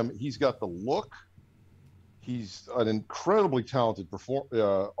to him, he's got the look. He's an incredibly talented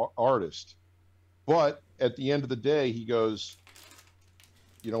artist. But at the end of the day, he goes,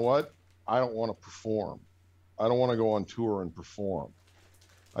 you know what? I don't want to perform. I don't want to go on tour and perform.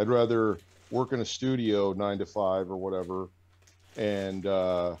 I'd rather work in a studio 9 to 5 or whatever and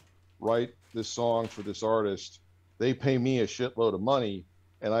write this song for this artist. They pay me a shitload of money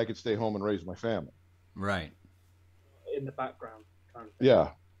and I could stay home and raise my family. Right. In the background. Kind of thing. Yeah.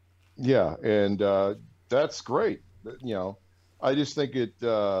 Yeah. And that's great. I just think it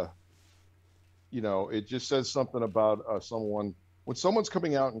just says something about someone. When someone's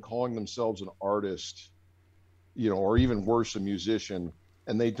coming out and calling themselves an artist, or even worse, a musician,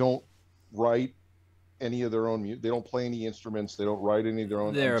 and they don't write any of their own music, they don't play any instruments, they don't write any of their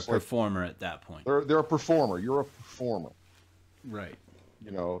own. They're a performer at that point. They're a performer. You're a performer. Right.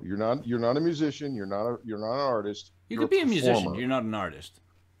 You're not a musician. You're not an artist. You could be a musician. You're not an artist.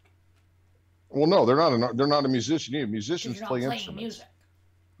 Well, no, they're not a musician either. Musicians play instruments. Music.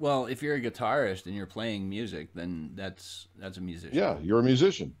 Well, if you're a guitarist and you're playing music, then that's a musician. Yeah, you're a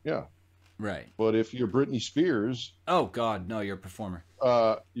musician. Yeah. Right. But if you're Britney Spears, oh God, no, you're a performer.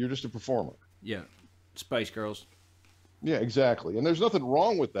 You're just a performer. Yeah. Spice Girls. Yeah, exactly. And there's nothing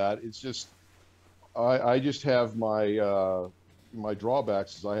wrong with that. It's just I just have my my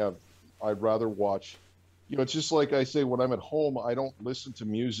drawbacks is I'd rather watch, it's just like I say, when I'm at home, I don't listen to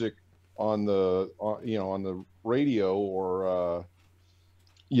music on the radio or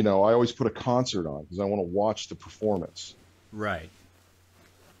I always put a concert on because I want to watch the performance. Right.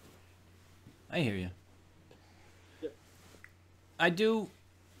 I hear you. Yep. I do,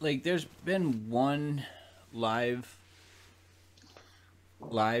 there's been one live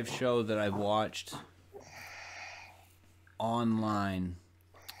show that I've watched online,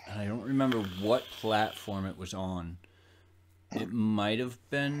 and I don't remember what platform it was on. It might have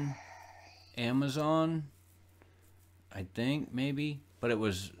been Amazon, I think, maybe, but it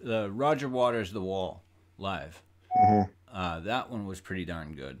was Roger Waters' The Wall live. Mm-hmm. That one was pretty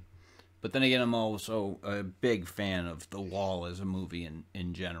darn good. But then again, I'm also a big fan of The Wall as a movie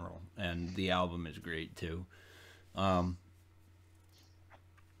in general, and the album is great too. I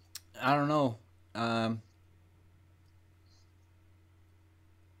don't know.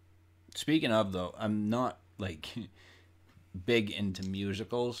 Speaking of, though, I'm not big into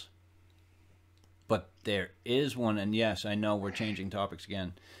musicals, but there is one, and yes, I know we're changing topics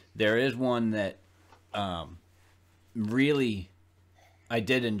again. There is one that really I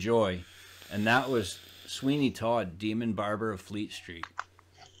did enjoy, and that was Sweeney Todd, Demon Barber of Fleet Street.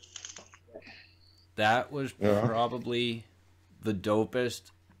 That was probably the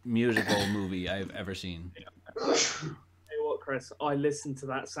dopest musical movie I've ever seen. Hey, what, Chris? I listened to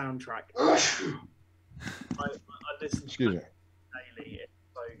that soundtrack. I listened to it daily. It's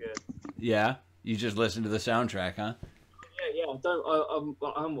so good. Yeah, you just listened to the soundtrack, huh? Yeah.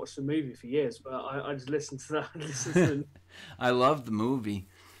 I haven't watched the movie for years, but I just listened to that. I love the movie.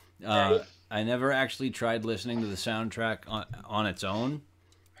 I never actually tried listening to the soundtrack on its own.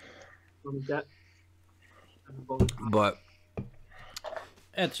 But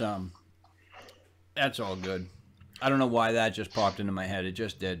that's all good. I don't know why that just popped into my head. It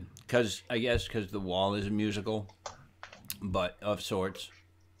just did. I guess because The Wall is a musical, but of sorts.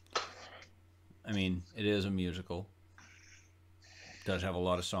 I mean, it is a musical. It does have a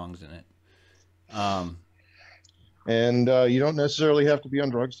lot of songs in it. and you don't necessarily have to be on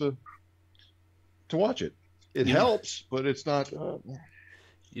drugs to watch it. It helps, but it's not.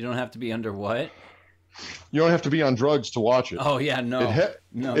 You don't have to be under what? You don't have to be on drugs to watch it. Oh yeah, no,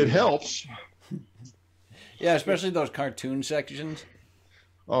 no. It helps. Yeah, especially those cartoon sections.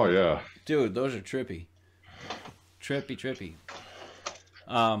 Oh yeah, dude, those are trippy, trippy.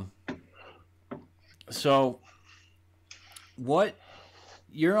 So, what?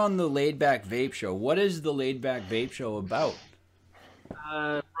 You're on the Laid Back Vape Show. What is the Laid Back Vape Show about?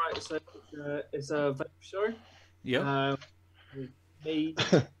 Right, so it's a vape show. Yep. Me,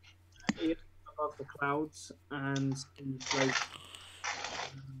 Ian above the clouds, and like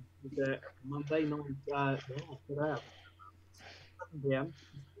Monday night, 7 p.m.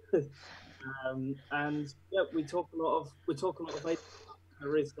 And yeah, we talk a lot of vape.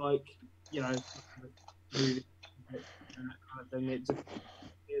 There is like movie that kind of thing. It just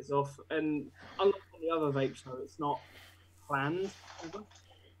is off, and unlike on the other vape show, it's not planned.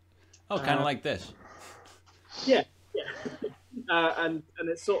 Oh, kind of like this. Yeah. And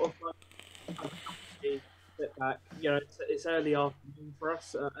it's sort of like sit back. It's early afternoon for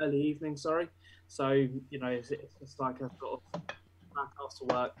us, early evening. Sorry. So it's just like a sort of back after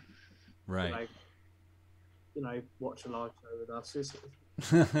work. Right. Watch a live show with us.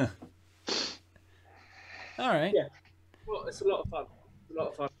 All right. Yeah. Well, it's a lot of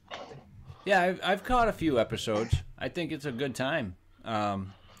fun. Yeah, I've caught a few episodes. I think it's a good time.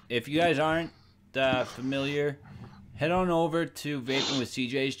 If you guys aren't familiar, head on over to Vaping with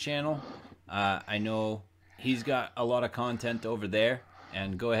CJ's channel. I know he's got a lot of content over there,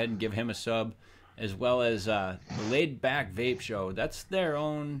 and go ahead and give him a sub, as well as the Laid Back Vape Show. That's their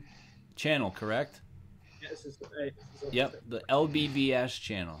own channel, correct? Yeah, yep, the LBVS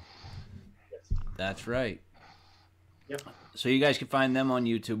channel. Yes. That's right. Yep. So you guys can find them on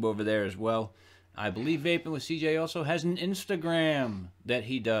YouTube over there as well. I believe Vaping with CJ also has an Instagram that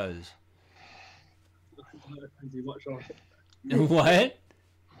he does. I don't do much on it. What? I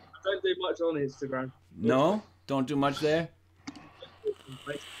don't do much on Instagram. No? Don't do much there?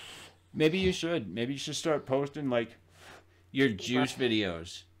 Maybe you should. Maybe you should start posting like your juice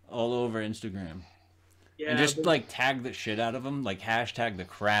videos all over Instagram. Yeah, and just like tag the shit out of them, like hashtag the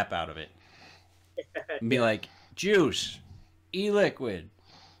crap out of it. And be like, juice, e-liquid,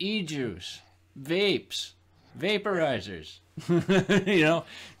 e-juice, vapes, vaporizers.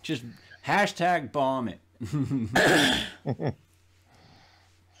 Just hashtag bomb it.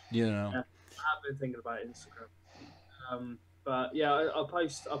 Yeah, I have been thinking about Instagram. But yeah, I'll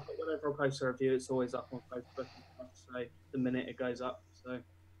put whenever I post a review, it's always up on Facebook. So the minute it goes up. So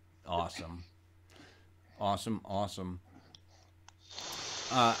awesome.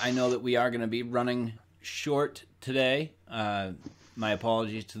 I know that we are going to be running short today. My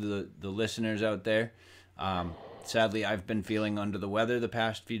apologies to the listeners out there. Sadly, I've been feeling under the weather the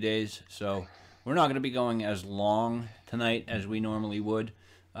past few days, so we're not going to be going as long tonight as we normally would.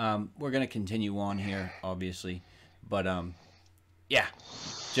 We're going to continue on here, obviously. But, yeah,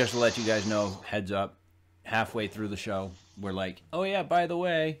 just to let you guys know, heads up, halfway through the show, we're like, oh, yeah, by the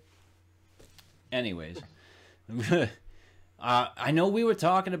way. Anyways, I know we were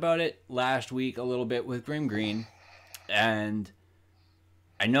talking about it last week a little bit with Grim Green, and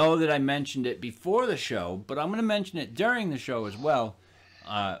I know that I mentioned it before the show, but I'm going to mention it during the show as well.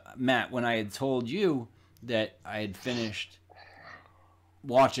 Matt, when I had told you that I had finished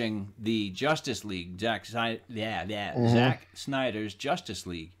watching the Justice League, Zack Snyder's Justice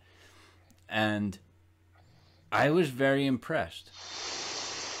League, and I was very impressed.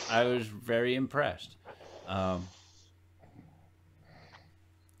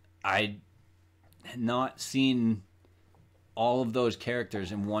 I had not seen all of those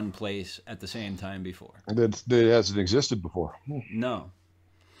characters in one place at the same time before. That hasn't existed before. No.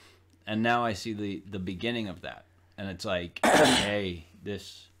 And now I see the beginning of that. And it's like, hey,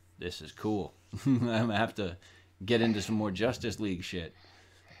 this is cool. I'm going to have to get into some more Justice League shit.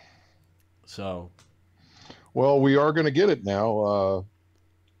 So. Well, we are going to get it now.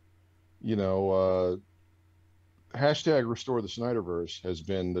 Hashtag Restore the Snyderverse has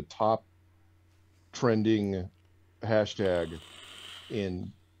been the top trending hashtag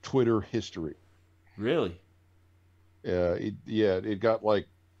in Twitter history. Really? It got like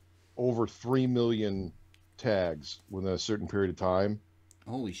over 3 million tags within a certain period of time.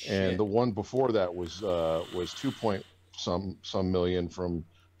 Holy shit! And the one before that was 2 point some million for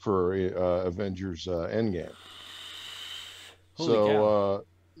Avengers Endgame. Holy cow.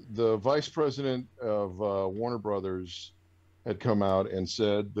 The vice president of Warner Brothers had come out and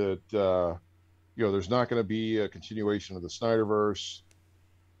said that there's not going to be a continuation of the Snyderverse,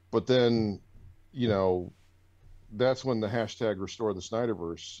 but then that's when the hashtag Restore the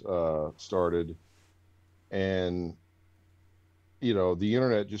Snyderverse started, and the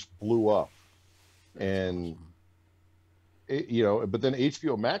internet just blew up, and but then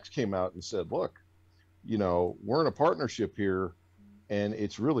HBO Max came out and said, look, we're in a partnership here, and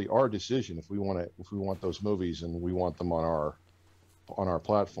it's really our decision if we want those movies and we want them on our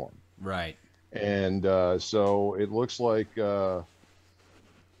platform. Right. And so it looks like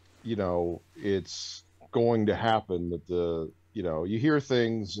it's going to happen that you hear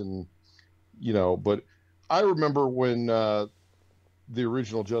things, and but I remember when the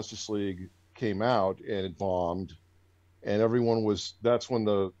original Justice League came out and it bombed, and that's when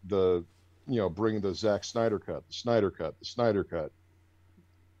the bring the Zack Snyder cut, the Snyder cut.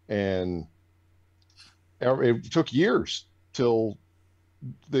 And it took years till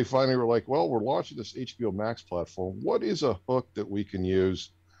they finally were like, well, we're launching this HBO Max platform. What is a hook that we can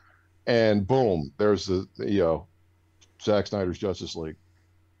use? And boom, there's the Zack Snyder's Justice League.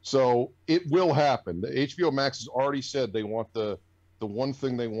 So it will happen. The HBO Max has already said they want the one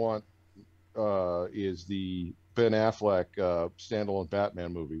thing they want is the Ben Affleck standalone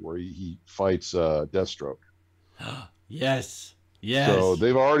Batman movie where he fights Deathstroke. Yes. So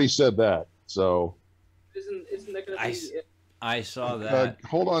they've already said that. So isn't there going to be? I saw that.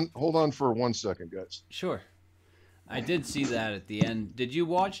 Hold on for 1 second, guys. Sure. I did see that at the end. Did you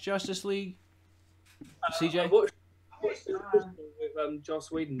watch Justice League, CJ? I watched with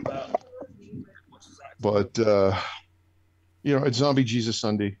Joss Whedon, but it's Zombie Jesus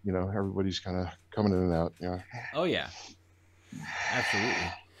Sunday. Everybody's kind of coming in and out. Yeah. Oh yeah,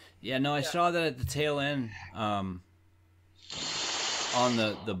 absolutely. Yeah, no, I saw that at the tail end, on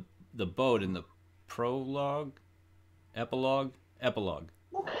the boat in the epilogue,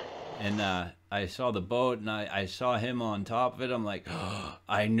 and I saw the boat, and I saw him on top of it. I'm like, oh,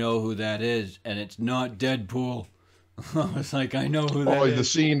 I know who that is, and it's not Deadpool. I was like, I know who that is.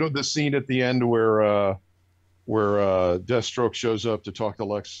 The scene at the end where Deathstroke shows up to talk to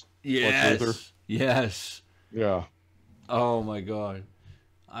Lex. Yes. Lex Luthor. Yes. Yeah. Oh my God.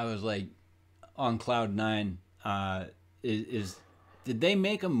 I was like on cloud nine. Did they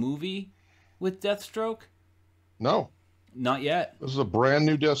make a movie with Deathstroke? No. Not yet. This is a brand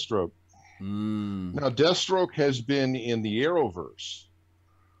new Deathstroke. Mm. Now Deathstroke has been in the Arrowverse.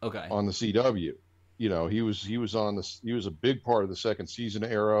 Okay. On the CW. He was a big part of the second season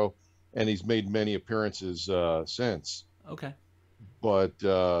of Arrow, and he's made many appearances since. Okay. But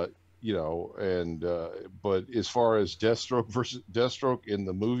but as far as Deathstroke in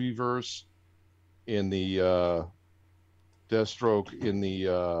the movie verse, in the Deathstroke in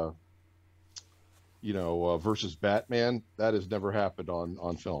the versus Batman, that has never happened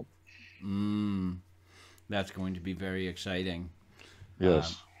on film. That's going to be very exciting.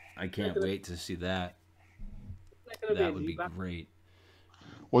 Yes. I can't wait to see that. That would be great.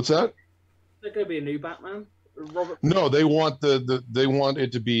 What's that? Is there going to be a new Batman? No, they want they want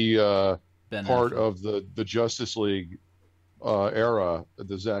it to be Ben part Affleck. of the Justice League era,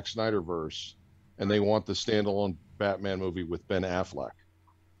 the Zack Snyder verse, and they want the standalone Batman movie with Ben Affleck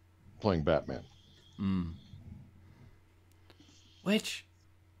playing Batman. Which,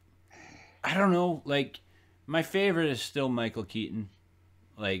 I don't know, like, my favorite is still Michael Keaton.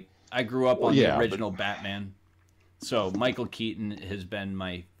 Like, I grew up on the original Batman. So Michael Keaton has been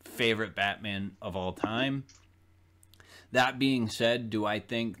my favorite Batman of all time. That being said, do I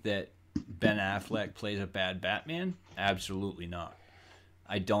think that Ben Affleck plays a bad Batman? Absolutely not.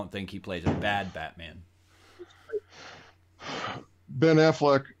 I don't think he plays a bad Batman. Ben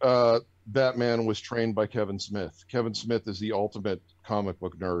Affleck, Batman was trained by Kevin Smith. Kevin Smith is the ultimate comic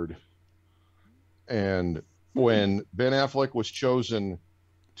book nerd. And when Ben Affleck was chosen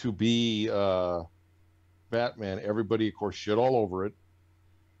to be Batman, everybody, of course, shit all over it.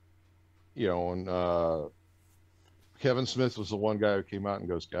 And Kevin Smith was the one guy who came out and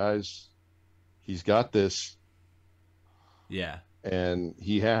goes, guys, he's got this. Yeah. And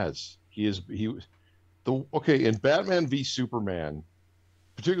in Batman v Superman,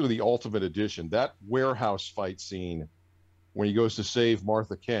 particularly the Ultimate Edition, that warehouse fight scene when he goes to save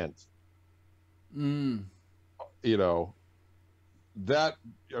Martha Kent, that,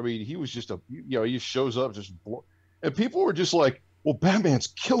 I mean, he was just he shows up and people were just like, well, Batman's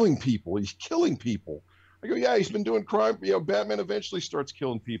killing people. He's killing people. I go, yeah, he's been doing crime. Batman eventually starts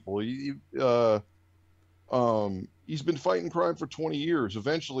killing people. He's been fighting crime for 20 years.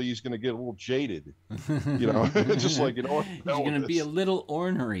 Eventually he's going to get a little jaded, It's just like, he's going to be a little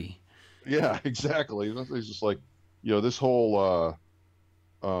ornery. Yeah, exactly. It's just like, this whole,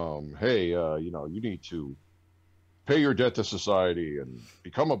 hey, you need to pay your debt to society and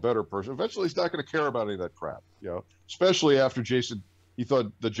become a better person. Eventually, he's not going to care about any of that crap, you know. Especially after he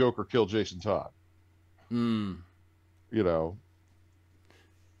thought the Joker killed Jason Todd. You know.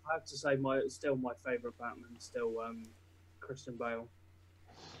 I have to say, my favorite Batman is still Christian Bale.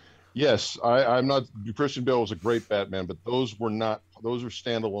 Yes, I'm not. Christian Bale was a great Batman, but those are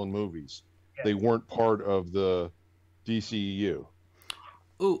standalone movies. Yeah. They weren't part of the DCEU.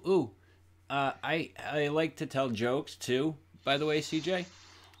 I like to tell jokes too, by the way, CJ.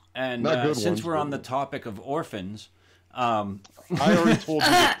 And since ones, we're on the topic of orphans, I already told you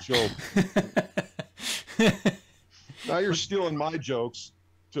that joke. Now you're stealing my jokes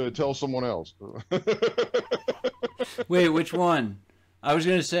to tell someone else. Wait, which one? I was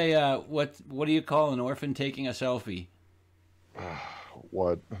gonna say, what do you call an orphan taking a selfie?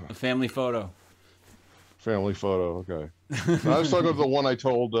 What? A family photo. Family photo. Okay. No, I was talking about the one I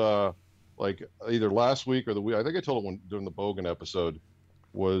told, like either last week or the week. I think I told it one during the Bogan episode.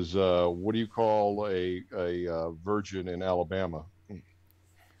 Was what do you call a virgin in Alabama?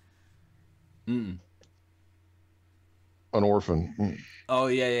 Mm. An orphan. Oh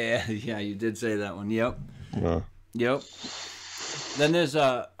yeah. You did say that one. Yep. Yeah. Yep. Then there's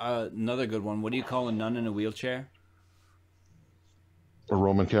another good one. What do you call a nun in a wheelchair? A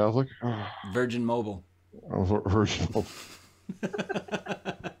Roman Catholic. Virgin Mobile. Virgin Mobile.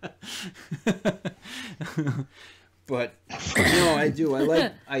 But no, I do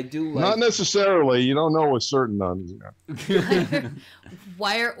like. Not necessarily. You don't know with certain nuns.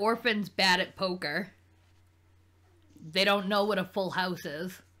 Why are orphans bad at poker? They don't know what a full house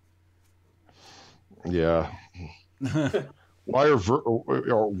is. Yeah. Why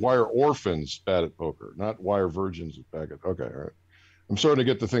are orphans bad at poker? Not why are virgins bad at? Okay, all right. I'm starting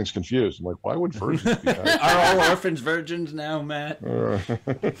to get the things confused. I'm like, why would virgins be bad? Are all orphans virgins now, Matt?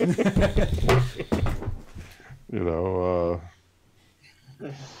 You know.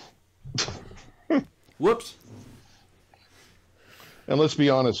 Whoops. And let's be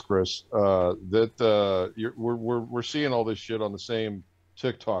honest, Chris. We're seeing all this shit on the same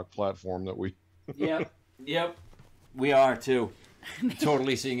TikTok platform that we. Yep. We are too.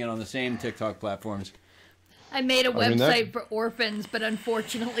 Totally seeing it on the same TikTok platforms. I made a website for orphans, but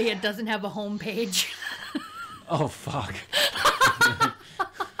unfortunately, it doesn't have a homepage. Oh fuck.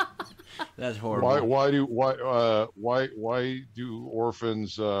 That's horrible. Why do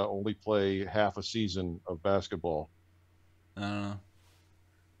orphans only play half a season of basketball? I don't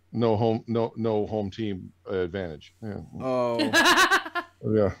know. No home team advantage. Yeah. Oh.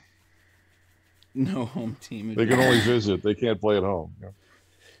 Yeah. No home team advantage. They can only visit. They can't play at home.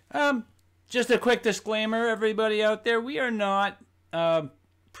 Yeah. Just a quick disclaimer, everybody out there: we are not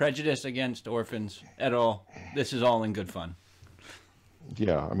prejudiced against orphans at all. This is all in good fun.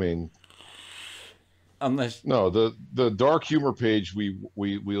 Yeah, I mean. Unless the dark humor page we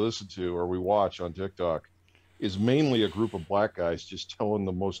listen to or we watch on TikTok is mainly a group of black guys just telling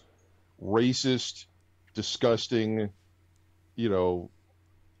the most racist, disgusting,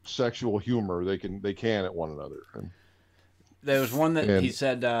 sexual humor they can at one another. And, there was one that he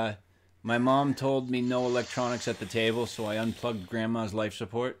said, my mom told me no electronics at the table, so I unplugged grandma's life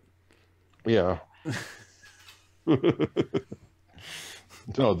support. Yeah.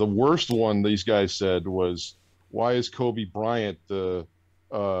 No, the worst one these guys said was, "Why is Kobe Bryant the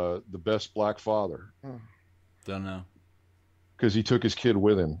best black father?" Don't know. Because he took his kid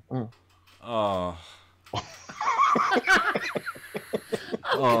with him. Oh.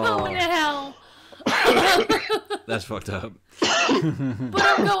 I'm going to hell. That's fucked up. But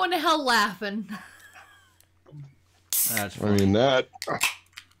I'm going to hell laughing. That's funny. I mean that.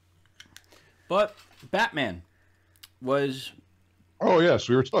 But Batman was. Oh yes,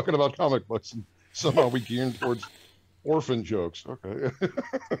 we were talking about comic books, and somehow we geared towards orphan jokes. Okay.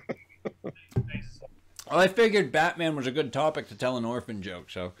 Well, I figured Batman was a good topic to tell an orphan joke,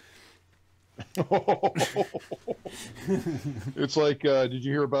 so. It's like, did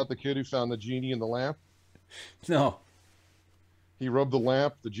you hear about the kid who found the genie in the lamp? No. He rubbed the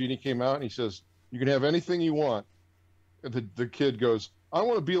lamp, the genie came out, and he says, "You can have anything you want." And the kid goes, "I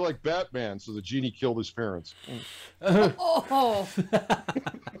want to be like Batman." So the genie killed his parents. Oh.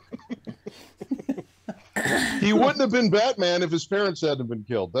 He wouldn't have been Batman if his parents hadn't been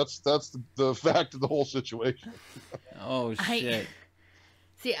killed. That's the fact of the whole situation. Oh shit.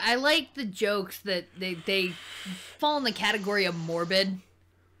 I like the jokes that they fall in the category of morbid.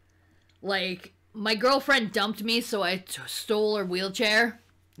 Like, my girlfriend dumped me, so I stole her wheelchair.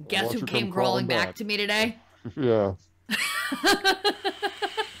 Guess who came crawling back to me today? Yeah.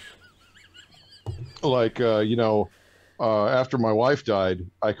 Like, after my wife died,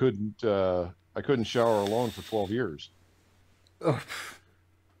 I couldn't I couldn't shower alone for 12 years.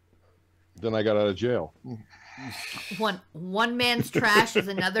 Then I got out of jail. One man's trash is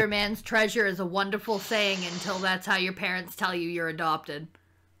another man's treasure is a wonderful saying until that's how your parents tell you you're adopted.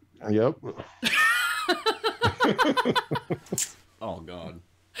 Yep. Oh, God.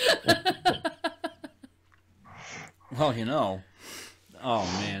 Well, you know. Oh,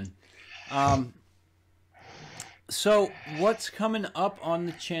 man. So, what's coming up on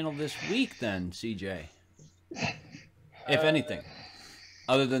the channel this week, then, CJ? If anything,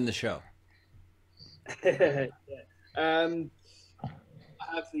 other than the show. Yeah. I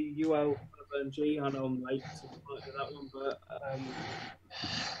have the UL G. I know I'm late to that one, but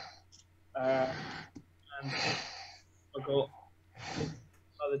and I got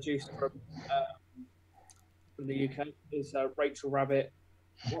other juice from the UK. Is Rachel Rabbit.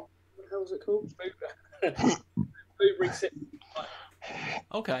 What the hell is it called? Food Reset.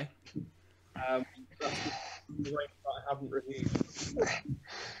 Okay. That's the drink that I haven't reviewed.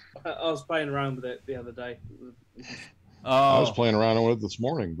 I was playing around with it the other day. I was playing around with it this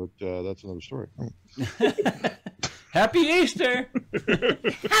morning, but that's another story. Happy Easter!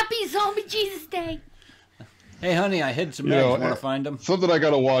 Happy Zombie Jesus Day! Hey, honey, I hid some eggs. Want to find them? Something I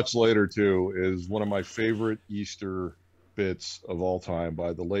got to watch later, too, is one of my favorite Easter bits of all time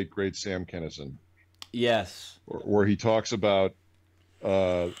by the late, great Sam Kinison. Yes. Where he talks about,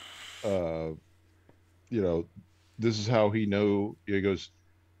 you know, this is how he knew. He goes,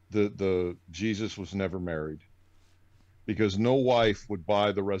 the Jesus was never married because no wife would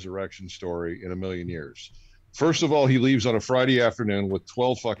buy the resurrection story in a million years. First of all, he leaves on a Friday afternoon with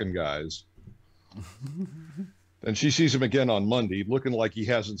 12 fucking guys. Then she sees him again on Monday, looking like he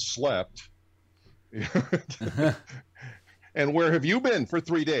hasn't slept. And where have you been for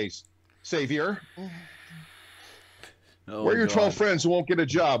 3 days, Savior? Oh, where are your God. 12 friends who won't get a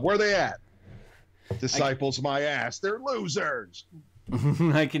job? Where are they at? Disciples, my ass. They're losers.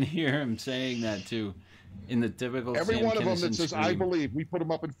 I can hear him saying that, too. In the typical Every Sam one of them Kinison that says, scream. I believe, we put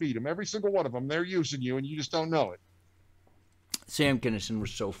them up and feed them. Every single one of them, they're using you, and you just don't know it. Sam Kinison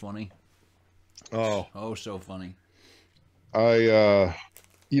was so funny. Oh, so funny. I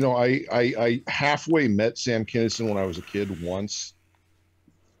halfway met Sam Kinison when I was a kid once.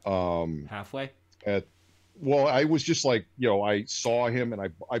 Halfway? Well, I was just like, I saw him and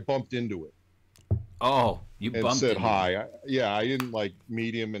I bumped into it. Oh, you and bumped said into hi. him. I didn't like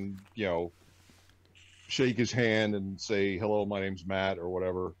meet him and, shake his hand and say, hello, my name's Matt or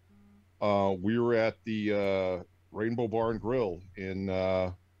whatever. We were at the Rainbow Bar and Grill in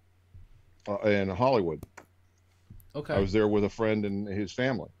Hollywood. Okay. I was there with a friend and his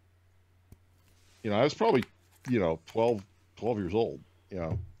family. I was probably, 12 years old,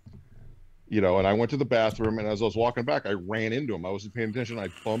 and I went to the bathroom, and as I was walking back, I ran into him. I wasn't paying attention. I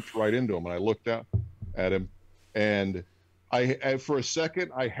bumped right into him, and I looked out at him, and I for a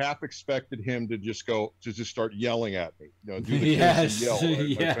second, I half expected him to just start yelling at me, do the yes, yell right in my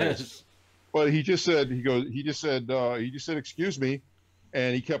yes. face. But he just said, excuse me,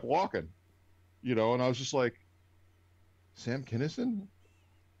 and he kept walking, and I was just like, Sam Kinison?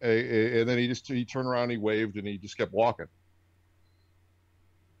 And then he turned around, he waved, and he just kept walking.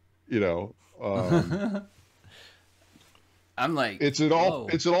 I'm like, it's at all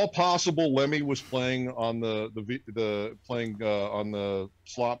possible Lemmy was playing on the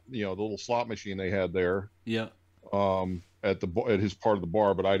slot, the little slot machine they had there. Yeah. At his part of the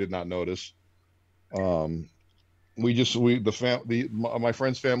bar, but I did not notice. My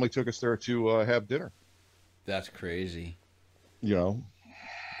friend's family took us there to have dinner. That's crazy.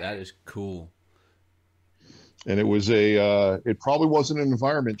 That is cool. And it was it probably wasn't an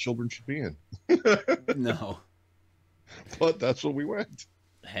environment children should be in. No. But that's what we went.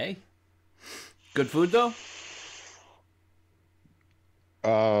 Hey. Good food, though?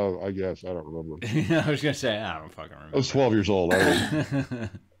 I guess. I don't remember. I was going to say, I don't fucking remember. I was 12 years old.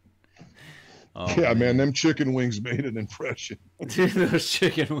 Oh, yeah, man, them chicken wings made an impression. Dude, those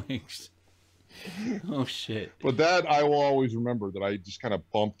chicken wings. Oh, shit. But that I will always remember, that I just kind of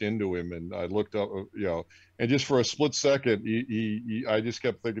bumped into him and I looked up, and just for a split second, I just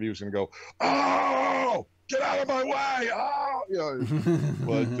kept thinking he was going to go, oh, get out of my way. Oh,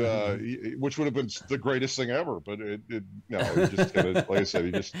 but which would have been the greatest thing ever. But he just kind of, like I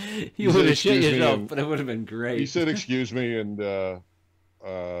said, he would have shit yourself, but it would have been great. He said, excuse me. And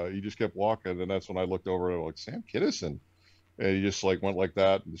he just kept walking. And that's when I looked over and I was like, Sam Kinison. And he just went like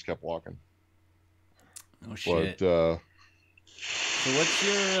that and just kept walking. Oh shit! But, so what's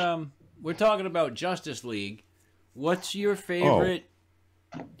your? We're talking about Justice League. What's your favorite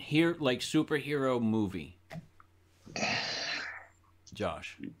superhero movie?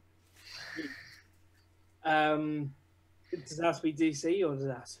 Josh. Does it have to be DC or does it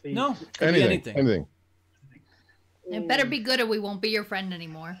have to be... No, could be anything. Anything. It better be good or we won't be your friend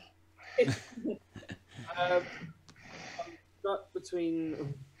anymore. I'm not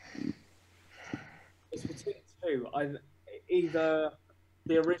between... It's between two. Either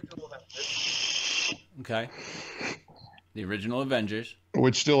the original Avengers. Okay. The original Avengers.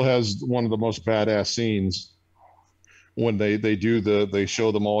 Which still has one of the most badass scenes when they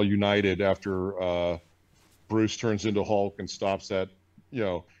show them all united after Bruce turns into Hulk and stops that,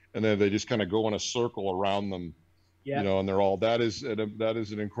 and then they just kind of go in a circle around them, and they're all, that is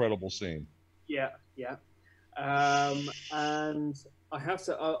an incredible scene. Yeah. And I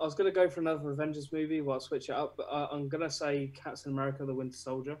was going to go for another Avengers movie, but I'll switch it up. But I'm going to say Captain America: The Winter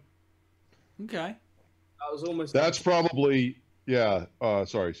Soldier. Okay. That was almost... That's probably,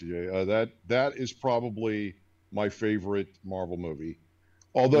 sorry, CJ. That is probably my favorite Marvel movie.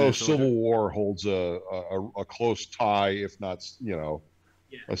 Although Civil War holds a close tie, if not,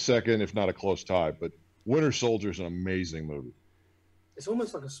 a second, if not a close tie. But Winter Soldier is an amazing movie. It's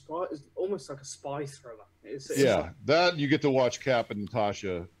almost like a spy. It's almost like a spy thriller. It's that you get to watch Cap and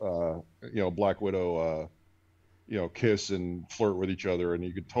Natasha, Black Widow, kiss and flirt with each other, and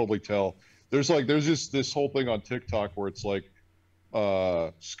you could totally tell. There's just this whole thing on TikTok where it's like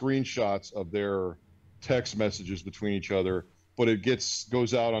screenshots of their text messages between each other, but it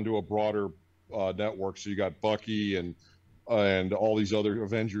goes out onto a broader network. So you got Bucky and all these other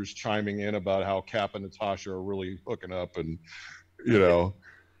Avengers chiming in about how Cap and Natasha are really hooking up, and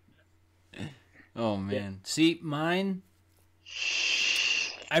Oh man, see mine.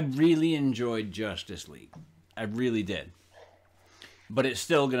 I really enjoyed Justice League. I really did. But it's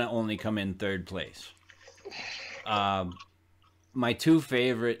still going to only come in third place. My two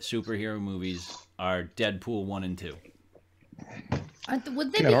favorite superhero movies are Deadpool 1 and 2.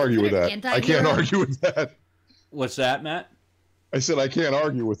 Would they can't argue with that. I can't argue with that. What's that, Matt? I said I can't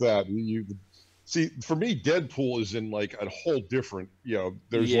argue with that. See, for me, Deadpool is in like a whole different,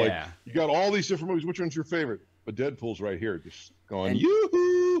 there's like, you got all these different movies. Which one's your favorite? But Deadpool's right here, just going,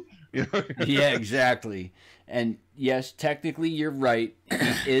 yoo-hoo! Yeah, exactly. And yes, technically you're right.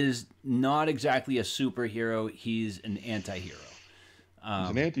 He is not exactly a superhero. He's an anti-hero. He's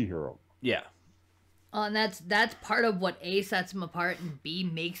an anti-hero. Yeah. And that's part of what A, sets him apart, and B,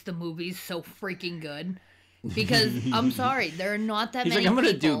 makes the movies so freaking good. Because, I'm sorry, there are not that many people... He's like, I'm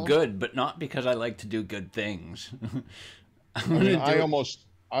going to do good, but not because I like to do good things. I almost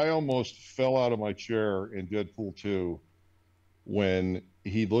fell out of my chair in Deadpool 2 when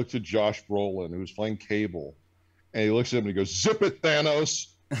he looked at Josh Brolin, who was playing Cable, and he looks at him and he goes, "Zip it, Thanos."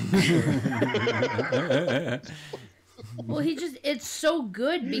 Well, it's so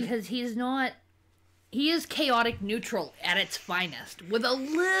good because he is chaotic neutral at its finest, with a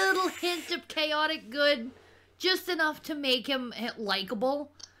little hint of chaotic good, just enough to make him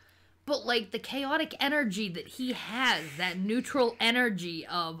likable. But, like, the chaotic energy that he has, that neutral energy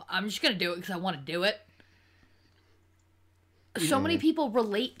of, I'm just going to do it because I want to do it. So many people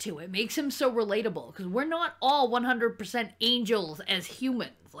relate to it. Makes him so relatable. Because we're not all 100% angels as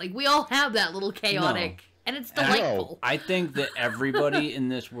humans. Like, we all have that little chaotic. And it's delightful. I think that everybody in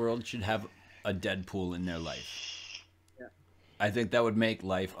this world should have a Deadpool in their life. Yeah. I think that would make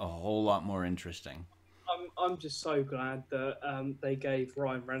life a whole lot more interesting. I'm just so glad that they gave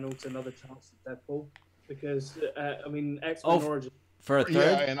Ryan Reynolds another chance at Deadpool, because X-Men Origins for a third.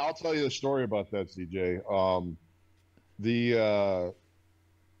 Yeah, and I'll tell you the story about that, CJ.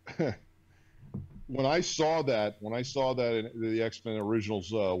 When I saw that in the X-Men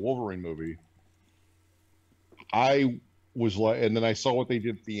Originals Wolverine movie, I was like, and then I saw what they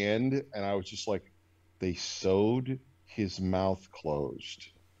did at the end, and I was just like, they sewed his mouth closed.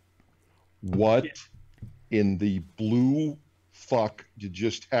 What? Yeah. In the blue fuck did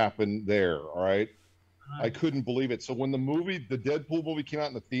just happen there? All right, I couldn't believe it. So when the Deadpool movie came out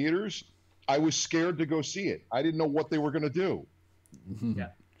in the theaters, I was scared to go see it. I didn't know what they were going to do.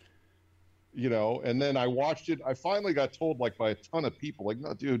 Yeah. And then I watched it. I finally got told, like, by a ton of people, like,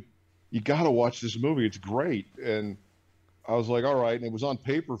 "No, dude, you got to watch this movie. It's great." And I was like, all right. And it was on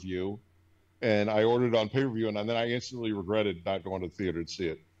pay-per-view, and I ordered it on pay-per-view, and then I instantly regretted not going to the theater to see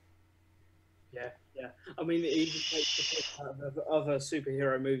it. Yeah. I mean, it even takes the piss out of other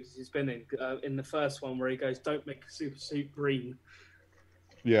superhero movies he's been in the first one where he goes, "Don't make a super suit green."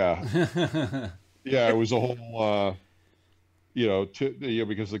 Yeah. Yeah, it was a whole, because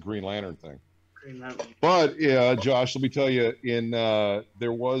of the Green Lantern thing. Green Lantern. But, Josh, let me tell you,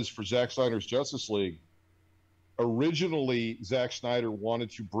 there was, for Zack Snyder's Justice League, originally Zack Snyder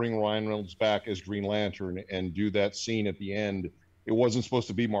wanted to bring Ryan Reynolds back as Green Lantern and do that scene at the end. It wasn't supposed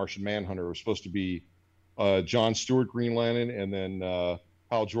to be Martian Manhunter. It was supposed to be John Stewart Green Lantern, and then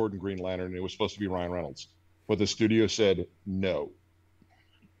Hal Jordan Green Lantern. And it was supposed to be Ryan Reynolds, but the studio said no.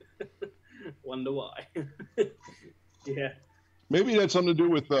 Wonder why. Yeah. Maybe it had something to do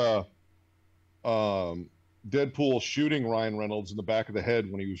with Deadpool shooting Ryan Reynolds in the back of the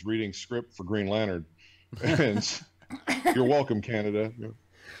head when he was reading script for Green Lantern. And you're welcome, Canada.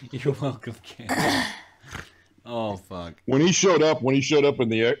 You're welcome, Canada. Oh fuck! When he showed up in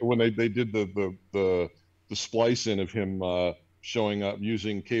the when they did the splice in of him showing up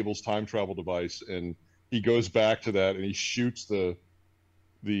using Cable's time travel device, and he goes back to that and he shoots the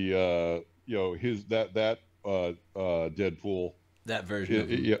his Deadpool, that version of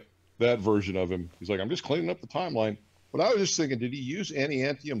him. Yeah, that version of him. He's like, I'm just cleaning up the timeline. But I was just thinking, did he use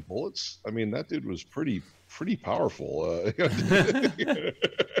anti-antium bullets? I mean, that dude was pretty powerful.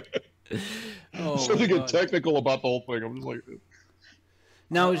 Something get technical about the whole thing. I'm just like,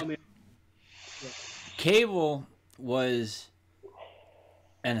 now Cable was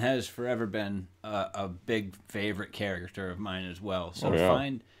and has forever been a big favorite character of mine as well. So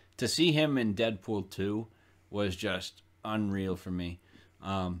to see him in Deadpool 2 was just unreal for me.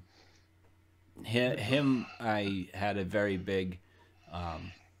 Him, I had a very big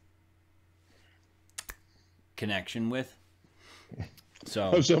connection with. So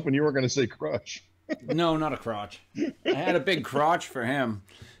I was hoping you were going to say crush. No, not a crotch. I had a big crotch for him.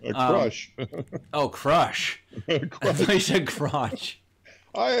 A crush. Oh, crush. I thought you said crotch.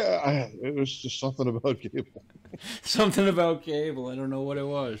 It was just something about Cable. Something about Cable. I don't know what it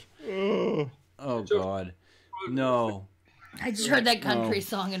was. Oh God, no. I just heard that country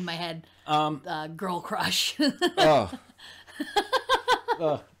song in my head. Girl Crush. Oh,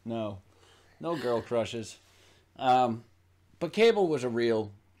 no girl crushes. But Cable was a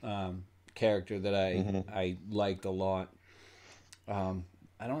real character that I liked a lot.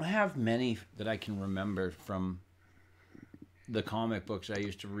 I don't have many that I can remember from the comic books I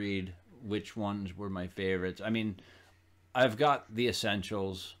used to read, which ones were my favorites. I mean, I've got the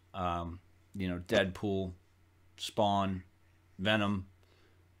essentials, Deadpool, Spawn, Venom.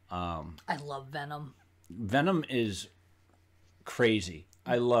 I love Venom. Venom is crazy.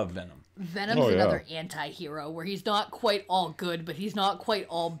 I love Venom. Venom's another anti-hero where he's not quite all good, but he's not quite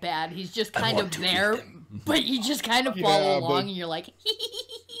all bad. He's just kind of there, but you just kind of follow along and you're like,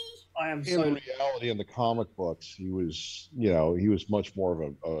 I am in reality, in the comic books, he was much more of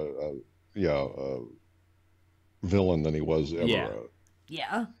a villain than he was ever.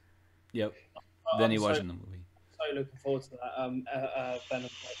 Yeah. Yep. Than he was in the movie. So looking forward to that. Venom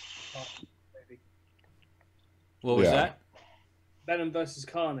movie. What was that? Venom versus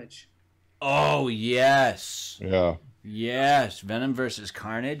Carnage. Oh yes. Yeah. Yes, Venom versus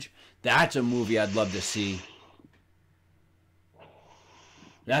Carnage. That's a movie I'd love to see.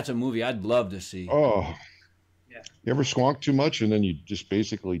 That's a movie I'd love to see. Oh. Yeah. You ever squonk too much and then you just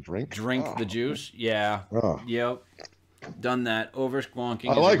basically drink the juice? Yeah. Oh. Yep. Done that. Over squonking.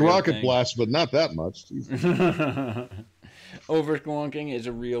 I like rocket blast, but not that much. Over squonking is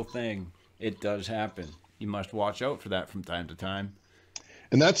a real thing. It does happen. You must watch out for that from time to time.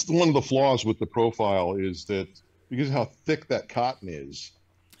 And that's one of the flaws with the profile is that because of how thick that cotton is,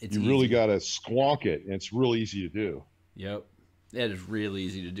 you really got to squonk it, and it's real easy to do. Yep. That is real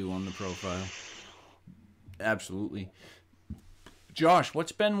easy to do on the profile. Absolutely. Josh,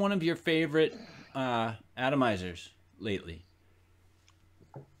 what's been one of your favorite atomizers lately?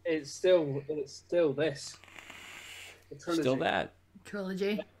 It's still this. The trilogy. Still that.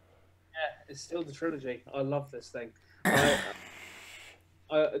 Trilogy? Yeah, it's still the trilogy. I love this thing.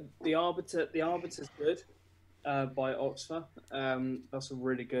 The Arbiter's good by Oxford. That's a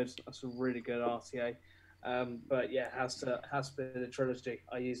really good RTA. But yeah, it has to be the trilogy.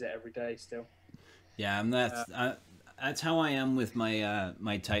 I use it every day still. Yeah, and that's how I am with my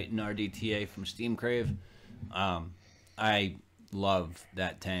my Titan RDTA from Steam Crave. I love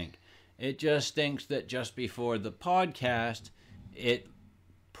that tank. It just stinks that just before the podcast, it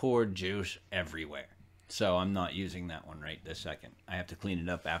poured juice everywhere. So I'm not using that one right this second. I have to clean it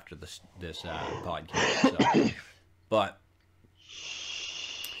up after this podcast. So.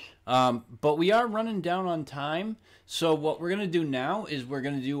 But we are running down on time. So what we're going to do now is we're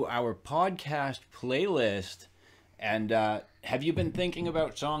going to do our podcast playlist. And have you been thinking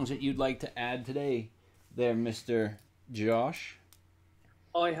about songs that you'd like to add today there, Mr. Josh?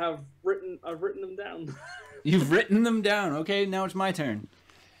 I've written them down. You've written them down. Okay, now it's my turn.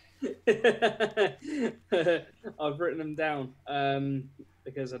 I've written them down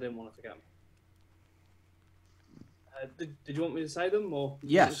because I didn't want to forget them. Did you want me to say them or?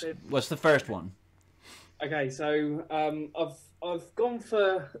 Yes. What's the first one? Okay, so I've gone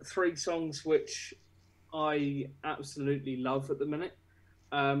for 3 songs which I absolutely love at the minute.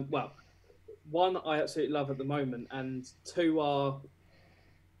 Well, one I absolutely love at the moment, and two are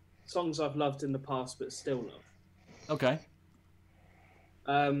songs I've loved in the past but still love. Okay.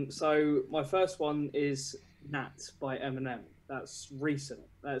 So my first one is Nat by Eminem. That's recent.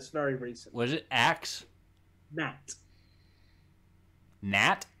 That's very recent. Was it Axe? Nat.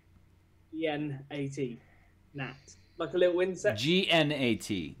 Nat? E-N-A-T. Nat. Like a little insect.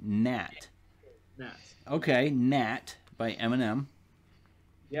 G-N-A-T. Nat. Nat. Okay, Nat by Eminem.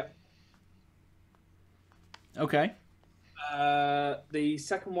 Yep. Okay. The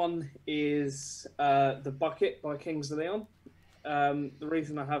second one is The Bucket by Kings of Leon. The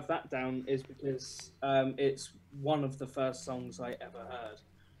reason I have that down is because it's one of the first songs I ever heard.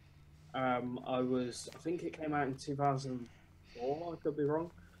 I think it came out in 2004, I could be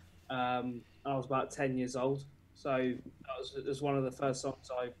wrong. I was about 10 years old. So it was one of the first songs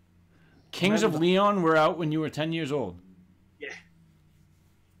I Kings of Leon were out when you were 10 years old. Yeah.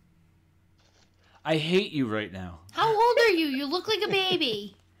 I hate you right now. How old are you? You look like a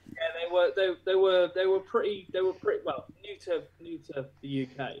baby. Yeah, they were pretty well new to the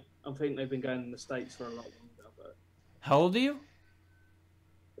UK. I think they've been going in the States for a lot longer. But How old are you?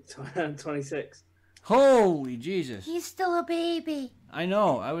 26. Holy Jesus. He's still a baby. I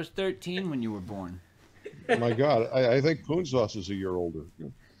know. I was 13 when you were born. Oh my God, I think Poonsauce is a year older.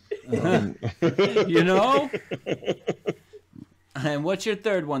 You know? And what's your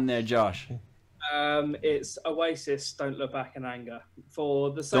third one there, Josh? It's Oasis, Don't Look Back in Anger.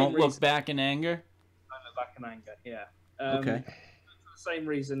 For the same Don't reason. Look Back in Anger? Don't Look Back in Anger, yeah. Okay. For the same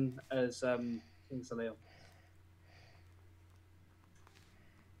reason as Kings of Leon.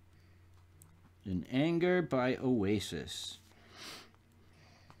 In Anger by Oasis.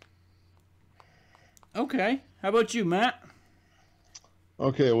 Okay. How about you, Matt?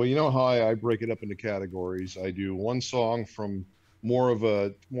 Okay, well, you know how I break it up into categories. I do one song from more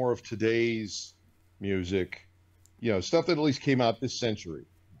of today's music, stuff that at least came out this century.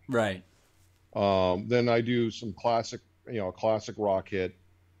 Right. Then I do some classic, a classic rock hit,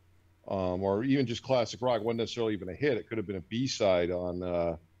 or even just classic rock. It wasn't necessarily even a hit. It could have been a B-side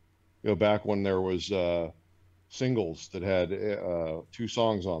on, back when there was singles that had 2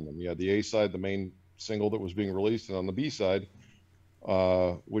 songs on them. You had the A-side, the main single that was being released, and on the B-side,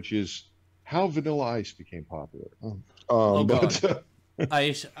 which is how Vanilla Ice became popular. God.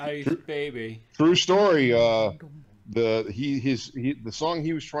 Ice, baby. True story. The song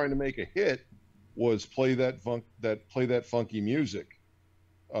he was trying to make a hit was play that funky music,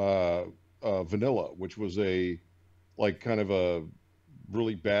 Vanilla, which was kind of a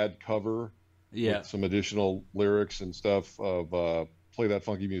really bad cover. Yeah. With some additional lyrics and stuff of play that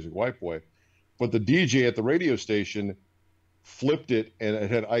funky music, White Boy. But the DJ at the radio station flipped it, and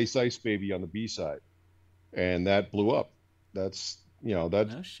it had Ice Ice Baby on the B-side, and that blew up. That's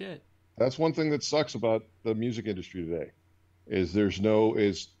No shit. That's one thing that sucks about the music industry today, is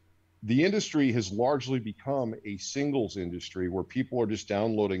the industry has largely become a singles industry where people are just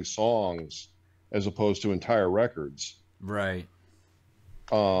downloading songs as opposed to entire records. Right.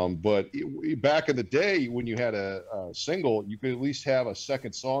 But back in the day, when you had a single, you could at least have a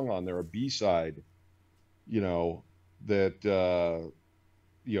second song on there, a B-side, that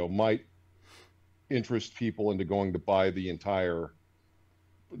might interest people into going to buy the entire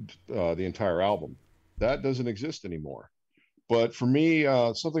album. That doesn't exist anymore. But for me,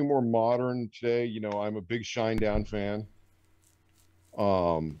 something more modern today, I'm a big Shinedown fan.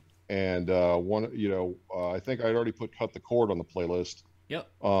 I think I'd already put Cut the Cord on the playlist. Yep.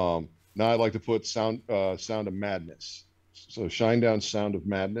 Now I'd like to put Sound of Madness. So Shinedown, Sound of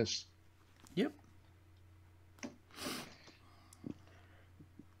Madness. Yep.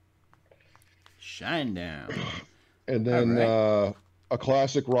 Shinedown. And then a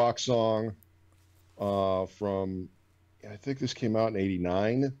classic rock song from, I think this came out in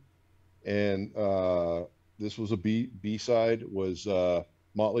 '89, and this was a B-side, was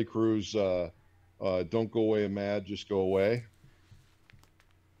Motley Crue's Don't Go Away Mad, Just Go Away.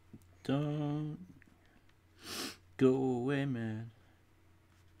 Don't go away, man.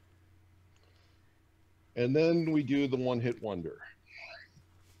 And then we do the one-hit wonder.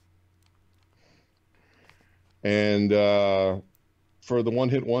 And for the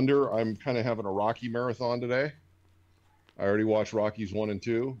one-hit wonder, I'm kind of having a Rocky marathon today. I already watched Rockies 1 and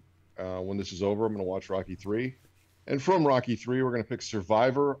 2. When this is over, I'm going to watch Rocky 3. And from Rocky 3, we're going to pick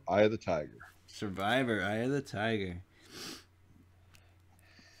Survivor, Eye of the Tiger. Survivor, Eye of the Tiger.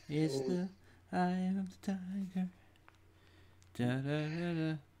 It's the eye of the tiger. Da, da,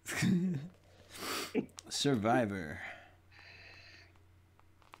 da, da. Survivor.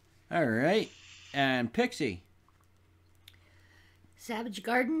 All right. And Pixie. Savage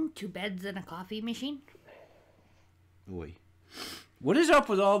Garden, 2 beds and a coffee machine. Oy. What is up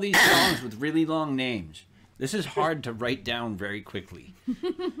with all these songs with really long names? This is hard to write down very quickly.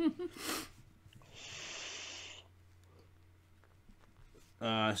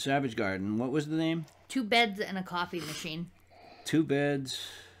 Savage Garden. What was the name? 2 beds and a coffee machine. 2 beds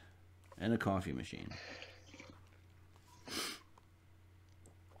and a coffee machine.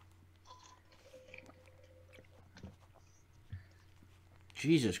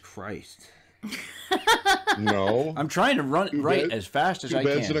 Jesus Christ. No. I'm trying to run it right as fast as I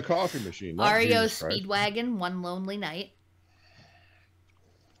can. 2 beds and a coffee machine. not REO Jesus Christ. Speedwagon, One Lonely Night.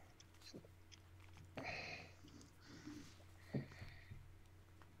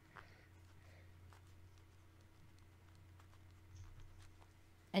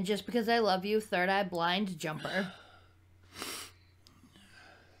 And Just Because I Love You, Third Eye Blind, Jumper.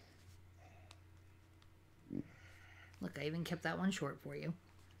 Look, I even kept that one short for you.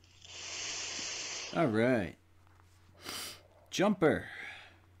 All right. Jumper.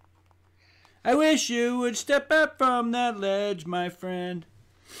 I wish you would step up from that ledge, my friend.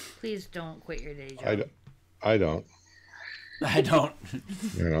 Please don't quit your day job. I don't. I don't.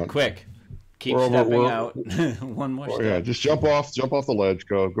 You know. Quick. Keep stepping out. One more step. Yeah, just jump off the ledge.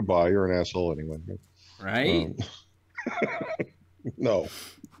 Go goodbye. You're an asshole anyway. Right? No.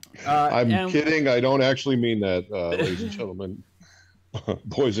 I'm kidding. I don't actually mean that, ladies and gentlemen,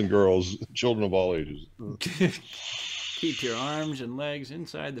 boys and girls, children of all ages. Keep your arms and legs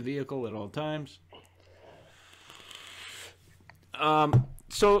inside the vehicle at all times.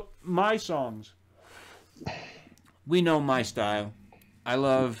 So my songs. We know my style. I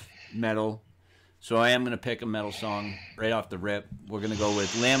love metal. So I am going to pick a metal song right off the rip. We're going to go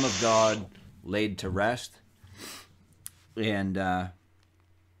with Lamb of God, Laid to Rest. And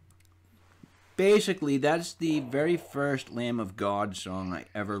basically, that's the very first Lamb of God song I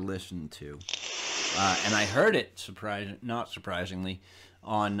ever listened to. And I heard it, not surprisingly,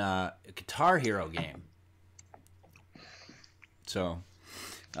 on a Guitar Hero game. So,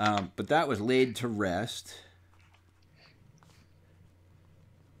 but that was Laid to Rest.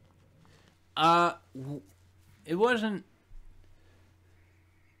 It wasn't...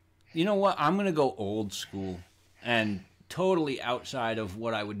 You know what? I'm going to go old school and totally outside of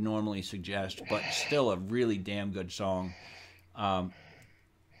what I would normally suggest, but still a really damn good song.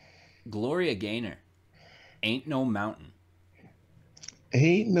 Gloria Gaynor, Ain't No Mountain.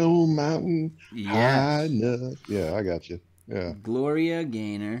 Ain't no mountain high Yes. enough. Yeah, I got you. Yeah. Gloria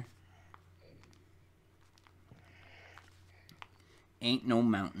Gaynor, Ain't No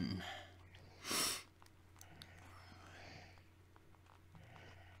Mountain.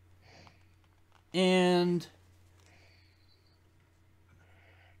 And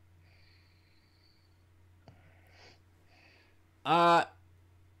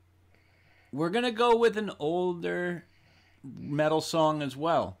we're gonna go with an older metal song as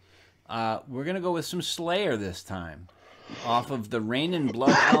well. We're gonna go with some Slayer this time. Off of the Rain and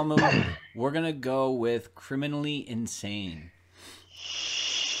Blood album, we're gonna go with Criminally Insane.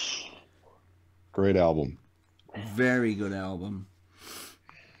 Great album. Very good album.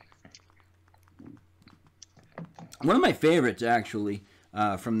 One of my favorites, actually,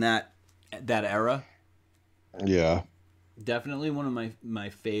 from that era. Yeah. Definitely one of my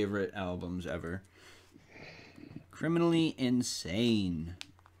favorite albums ever. Criminally Insane.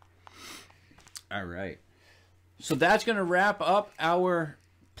 All right. So that's going to wrap up our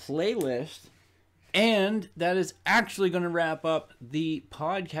playlist. And that is actually going to wrap up the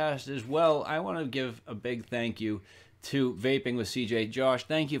podcast as well. I want to give a big thank you to Vaping with CJ. Josh,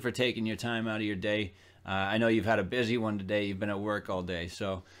 thank you for taking your time out of your day. I know you've had a busy one today. You've been at work all day.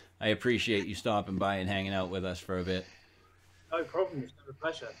 So I appreciate you stopping by and hanging out with us for a bit. No problem. It's been a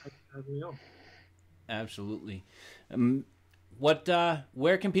pleasure. Thank you for having me on. Absolutely.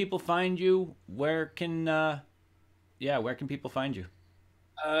 Where can people find you? Where can people find you?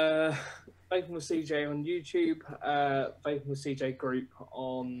 Vaping with CJ on YouTube, Vaping with CJ group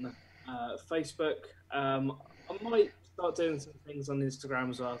on Facebook. I might start doing some things on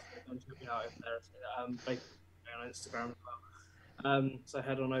Instagram as well, so don't check me out if there's Vaping on Instagram as well. So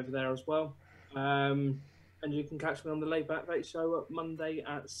head on over there as well. And you can catch me on the Laid Back Vape Show at Monday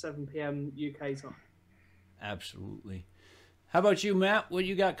at 7 p.m. UK time. Absolutely. How about you, Matt? What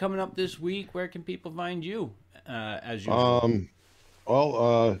you got coming up this week? Where can people find you? As usual.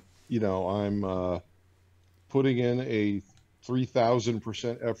 I'm putting in a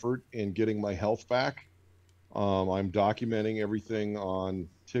 3,000% effort in getting my health back. I'm documenting everything on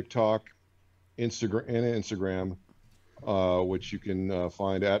TikTok, Instagram, which you can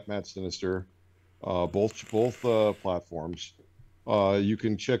find at Matt Sinister. both platforms. You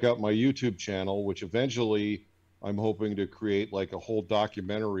can check out my YouTube channel, which eventually I'm hoping to create like a whole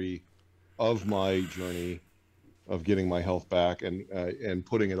documentary of my journey of getting my health back and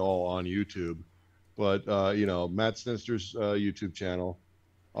putting it all on YouTube. But you know, Matt Sinister's YouTube channel,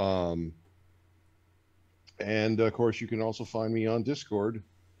 and of course you can also find me on Discord,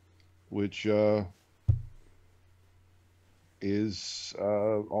 which is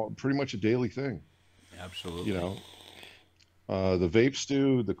pretty much a daily thing. Absolutely. You know, the Vape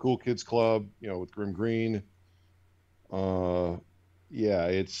Stew, the Cool Kids Club, you know, with Grim Green. Yeah,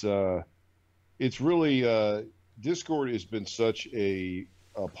 it's really Discord has been such a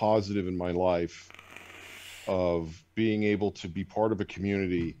positive in my life of being able to be part of a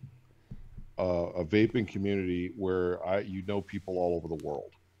community, a vaping community where you know people all over the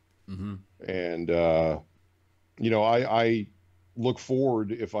world. Mm-hmm. And you know, I look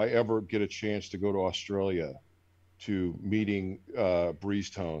forward, if I ever get a chance to go to Australia, to meeting Breeze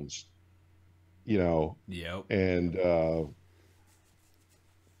Tones, you know, Yep. and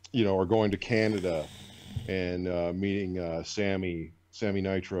you know, or going to Canada and meeting Sammy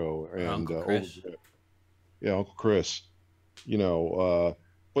Nitro and Uncle Chris. Yeah, Uncle Chris. You know,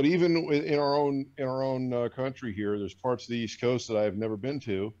 but even in our own country here, there's parts of the East Coast that I've never been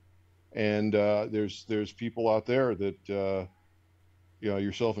to, and there's people out there that you know,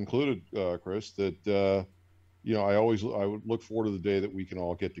 yourself included, Chris, that you know, I would look forward to the day that we can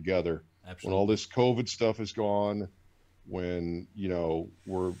all get together. Absolutely. When all this COVID stuff is gone, when, you know,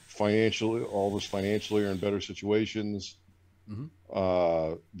 we're all of us financially are in better situations,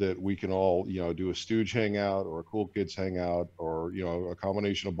 Mm-hmm. that we can all, you know, do a Stooge hangout or a Cool Kids hangout, or, you know, a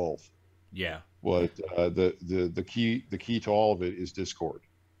combination of both. Yeah. But the key to all of it is Discord.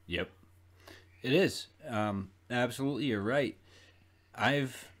 Yep. It is. Absolutely, you're right. And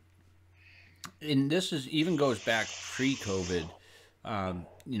this even goes back pre-COVID.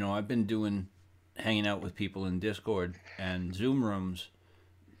 You know, I've been hanging out with people in Discord and Zoom rooms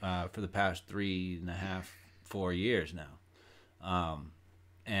for the past 3.5, 4 years now.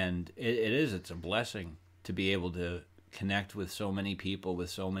 And it's a blessing to be able to connect with so many people,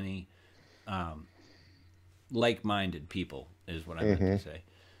 with so many like-minded people, is what I meant to say.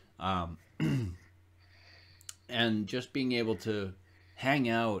 And just being able to hang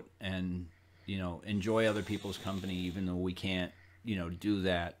out and, you know, enjoy other people's company, even though we can't, you know, do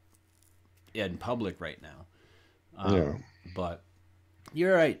that in public right now. Yeah. But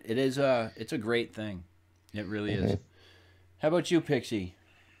you're right. It's a great thing. It really is. How about you, Pixie?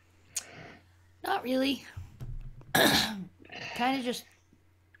 Not really. Kind of just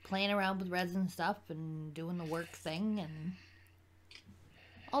playing around with resin stuff and doing the work thing and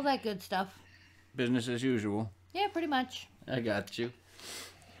all that good stuff. Business as usual. Yeah, pretty much. I got you.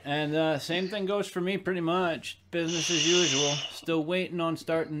 And same thing goes for me, pretty much. Business as usual. Still waiting on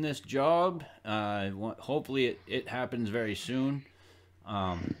starting this job. Hopefully it happens very soon.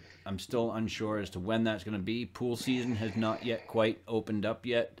 I'm still unsure as to when that's going to be. Pool season has not yet quite opened up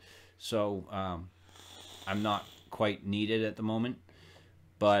yet, so I'm not quite needed at the moment.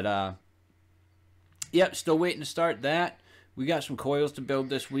 But, yep, still waiting to start that. We got some coils to build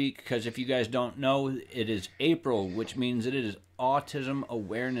this week because if you guys don't know, it is April, which means it is Autism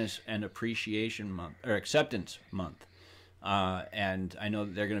Awareness and Appreciation Month, or Acceptance Month. And I know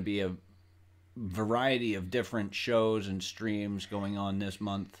that there are going to be a variety of different shows and streams going on this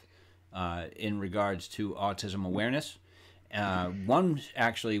month in regards to autism awareness. One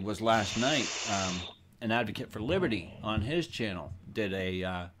actually was last night. An Advocate for Liberty on his channel did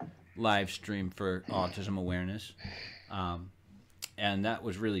a live stream for autism awareness. And that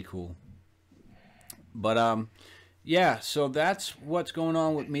was really cool. But yeah, so that's what's going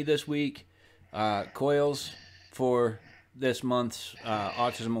on with me this week. Coils for this month's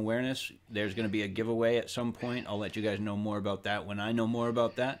autism awareness. There's going to be a giveaway at some point. I'll let you guys know more about that when I know more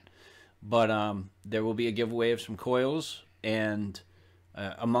about that. But there will be a giveaway of some coils and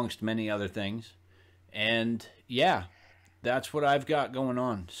amongst many other things. And yeah, that's what I've got going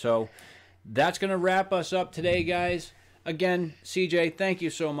on. So that's going to wrap us up today, guys. Again, CJ, thank you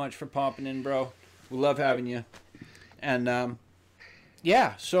so much for popping in, bro. We love having you. And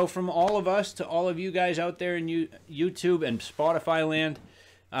yeah, so from all of us to all of you guys out there in YouTube and Spotify land,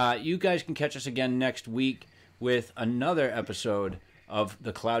 you guys can catch us again next week with another episode of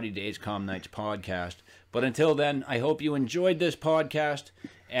the Cloudy Days, Calm Nights podcast. But until then, I hope you enjoyed this podcast.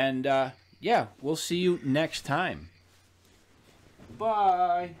 And yeah, we'll see you next time.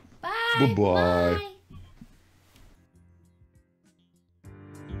 Bye. Bye. Bye-bye. Bye.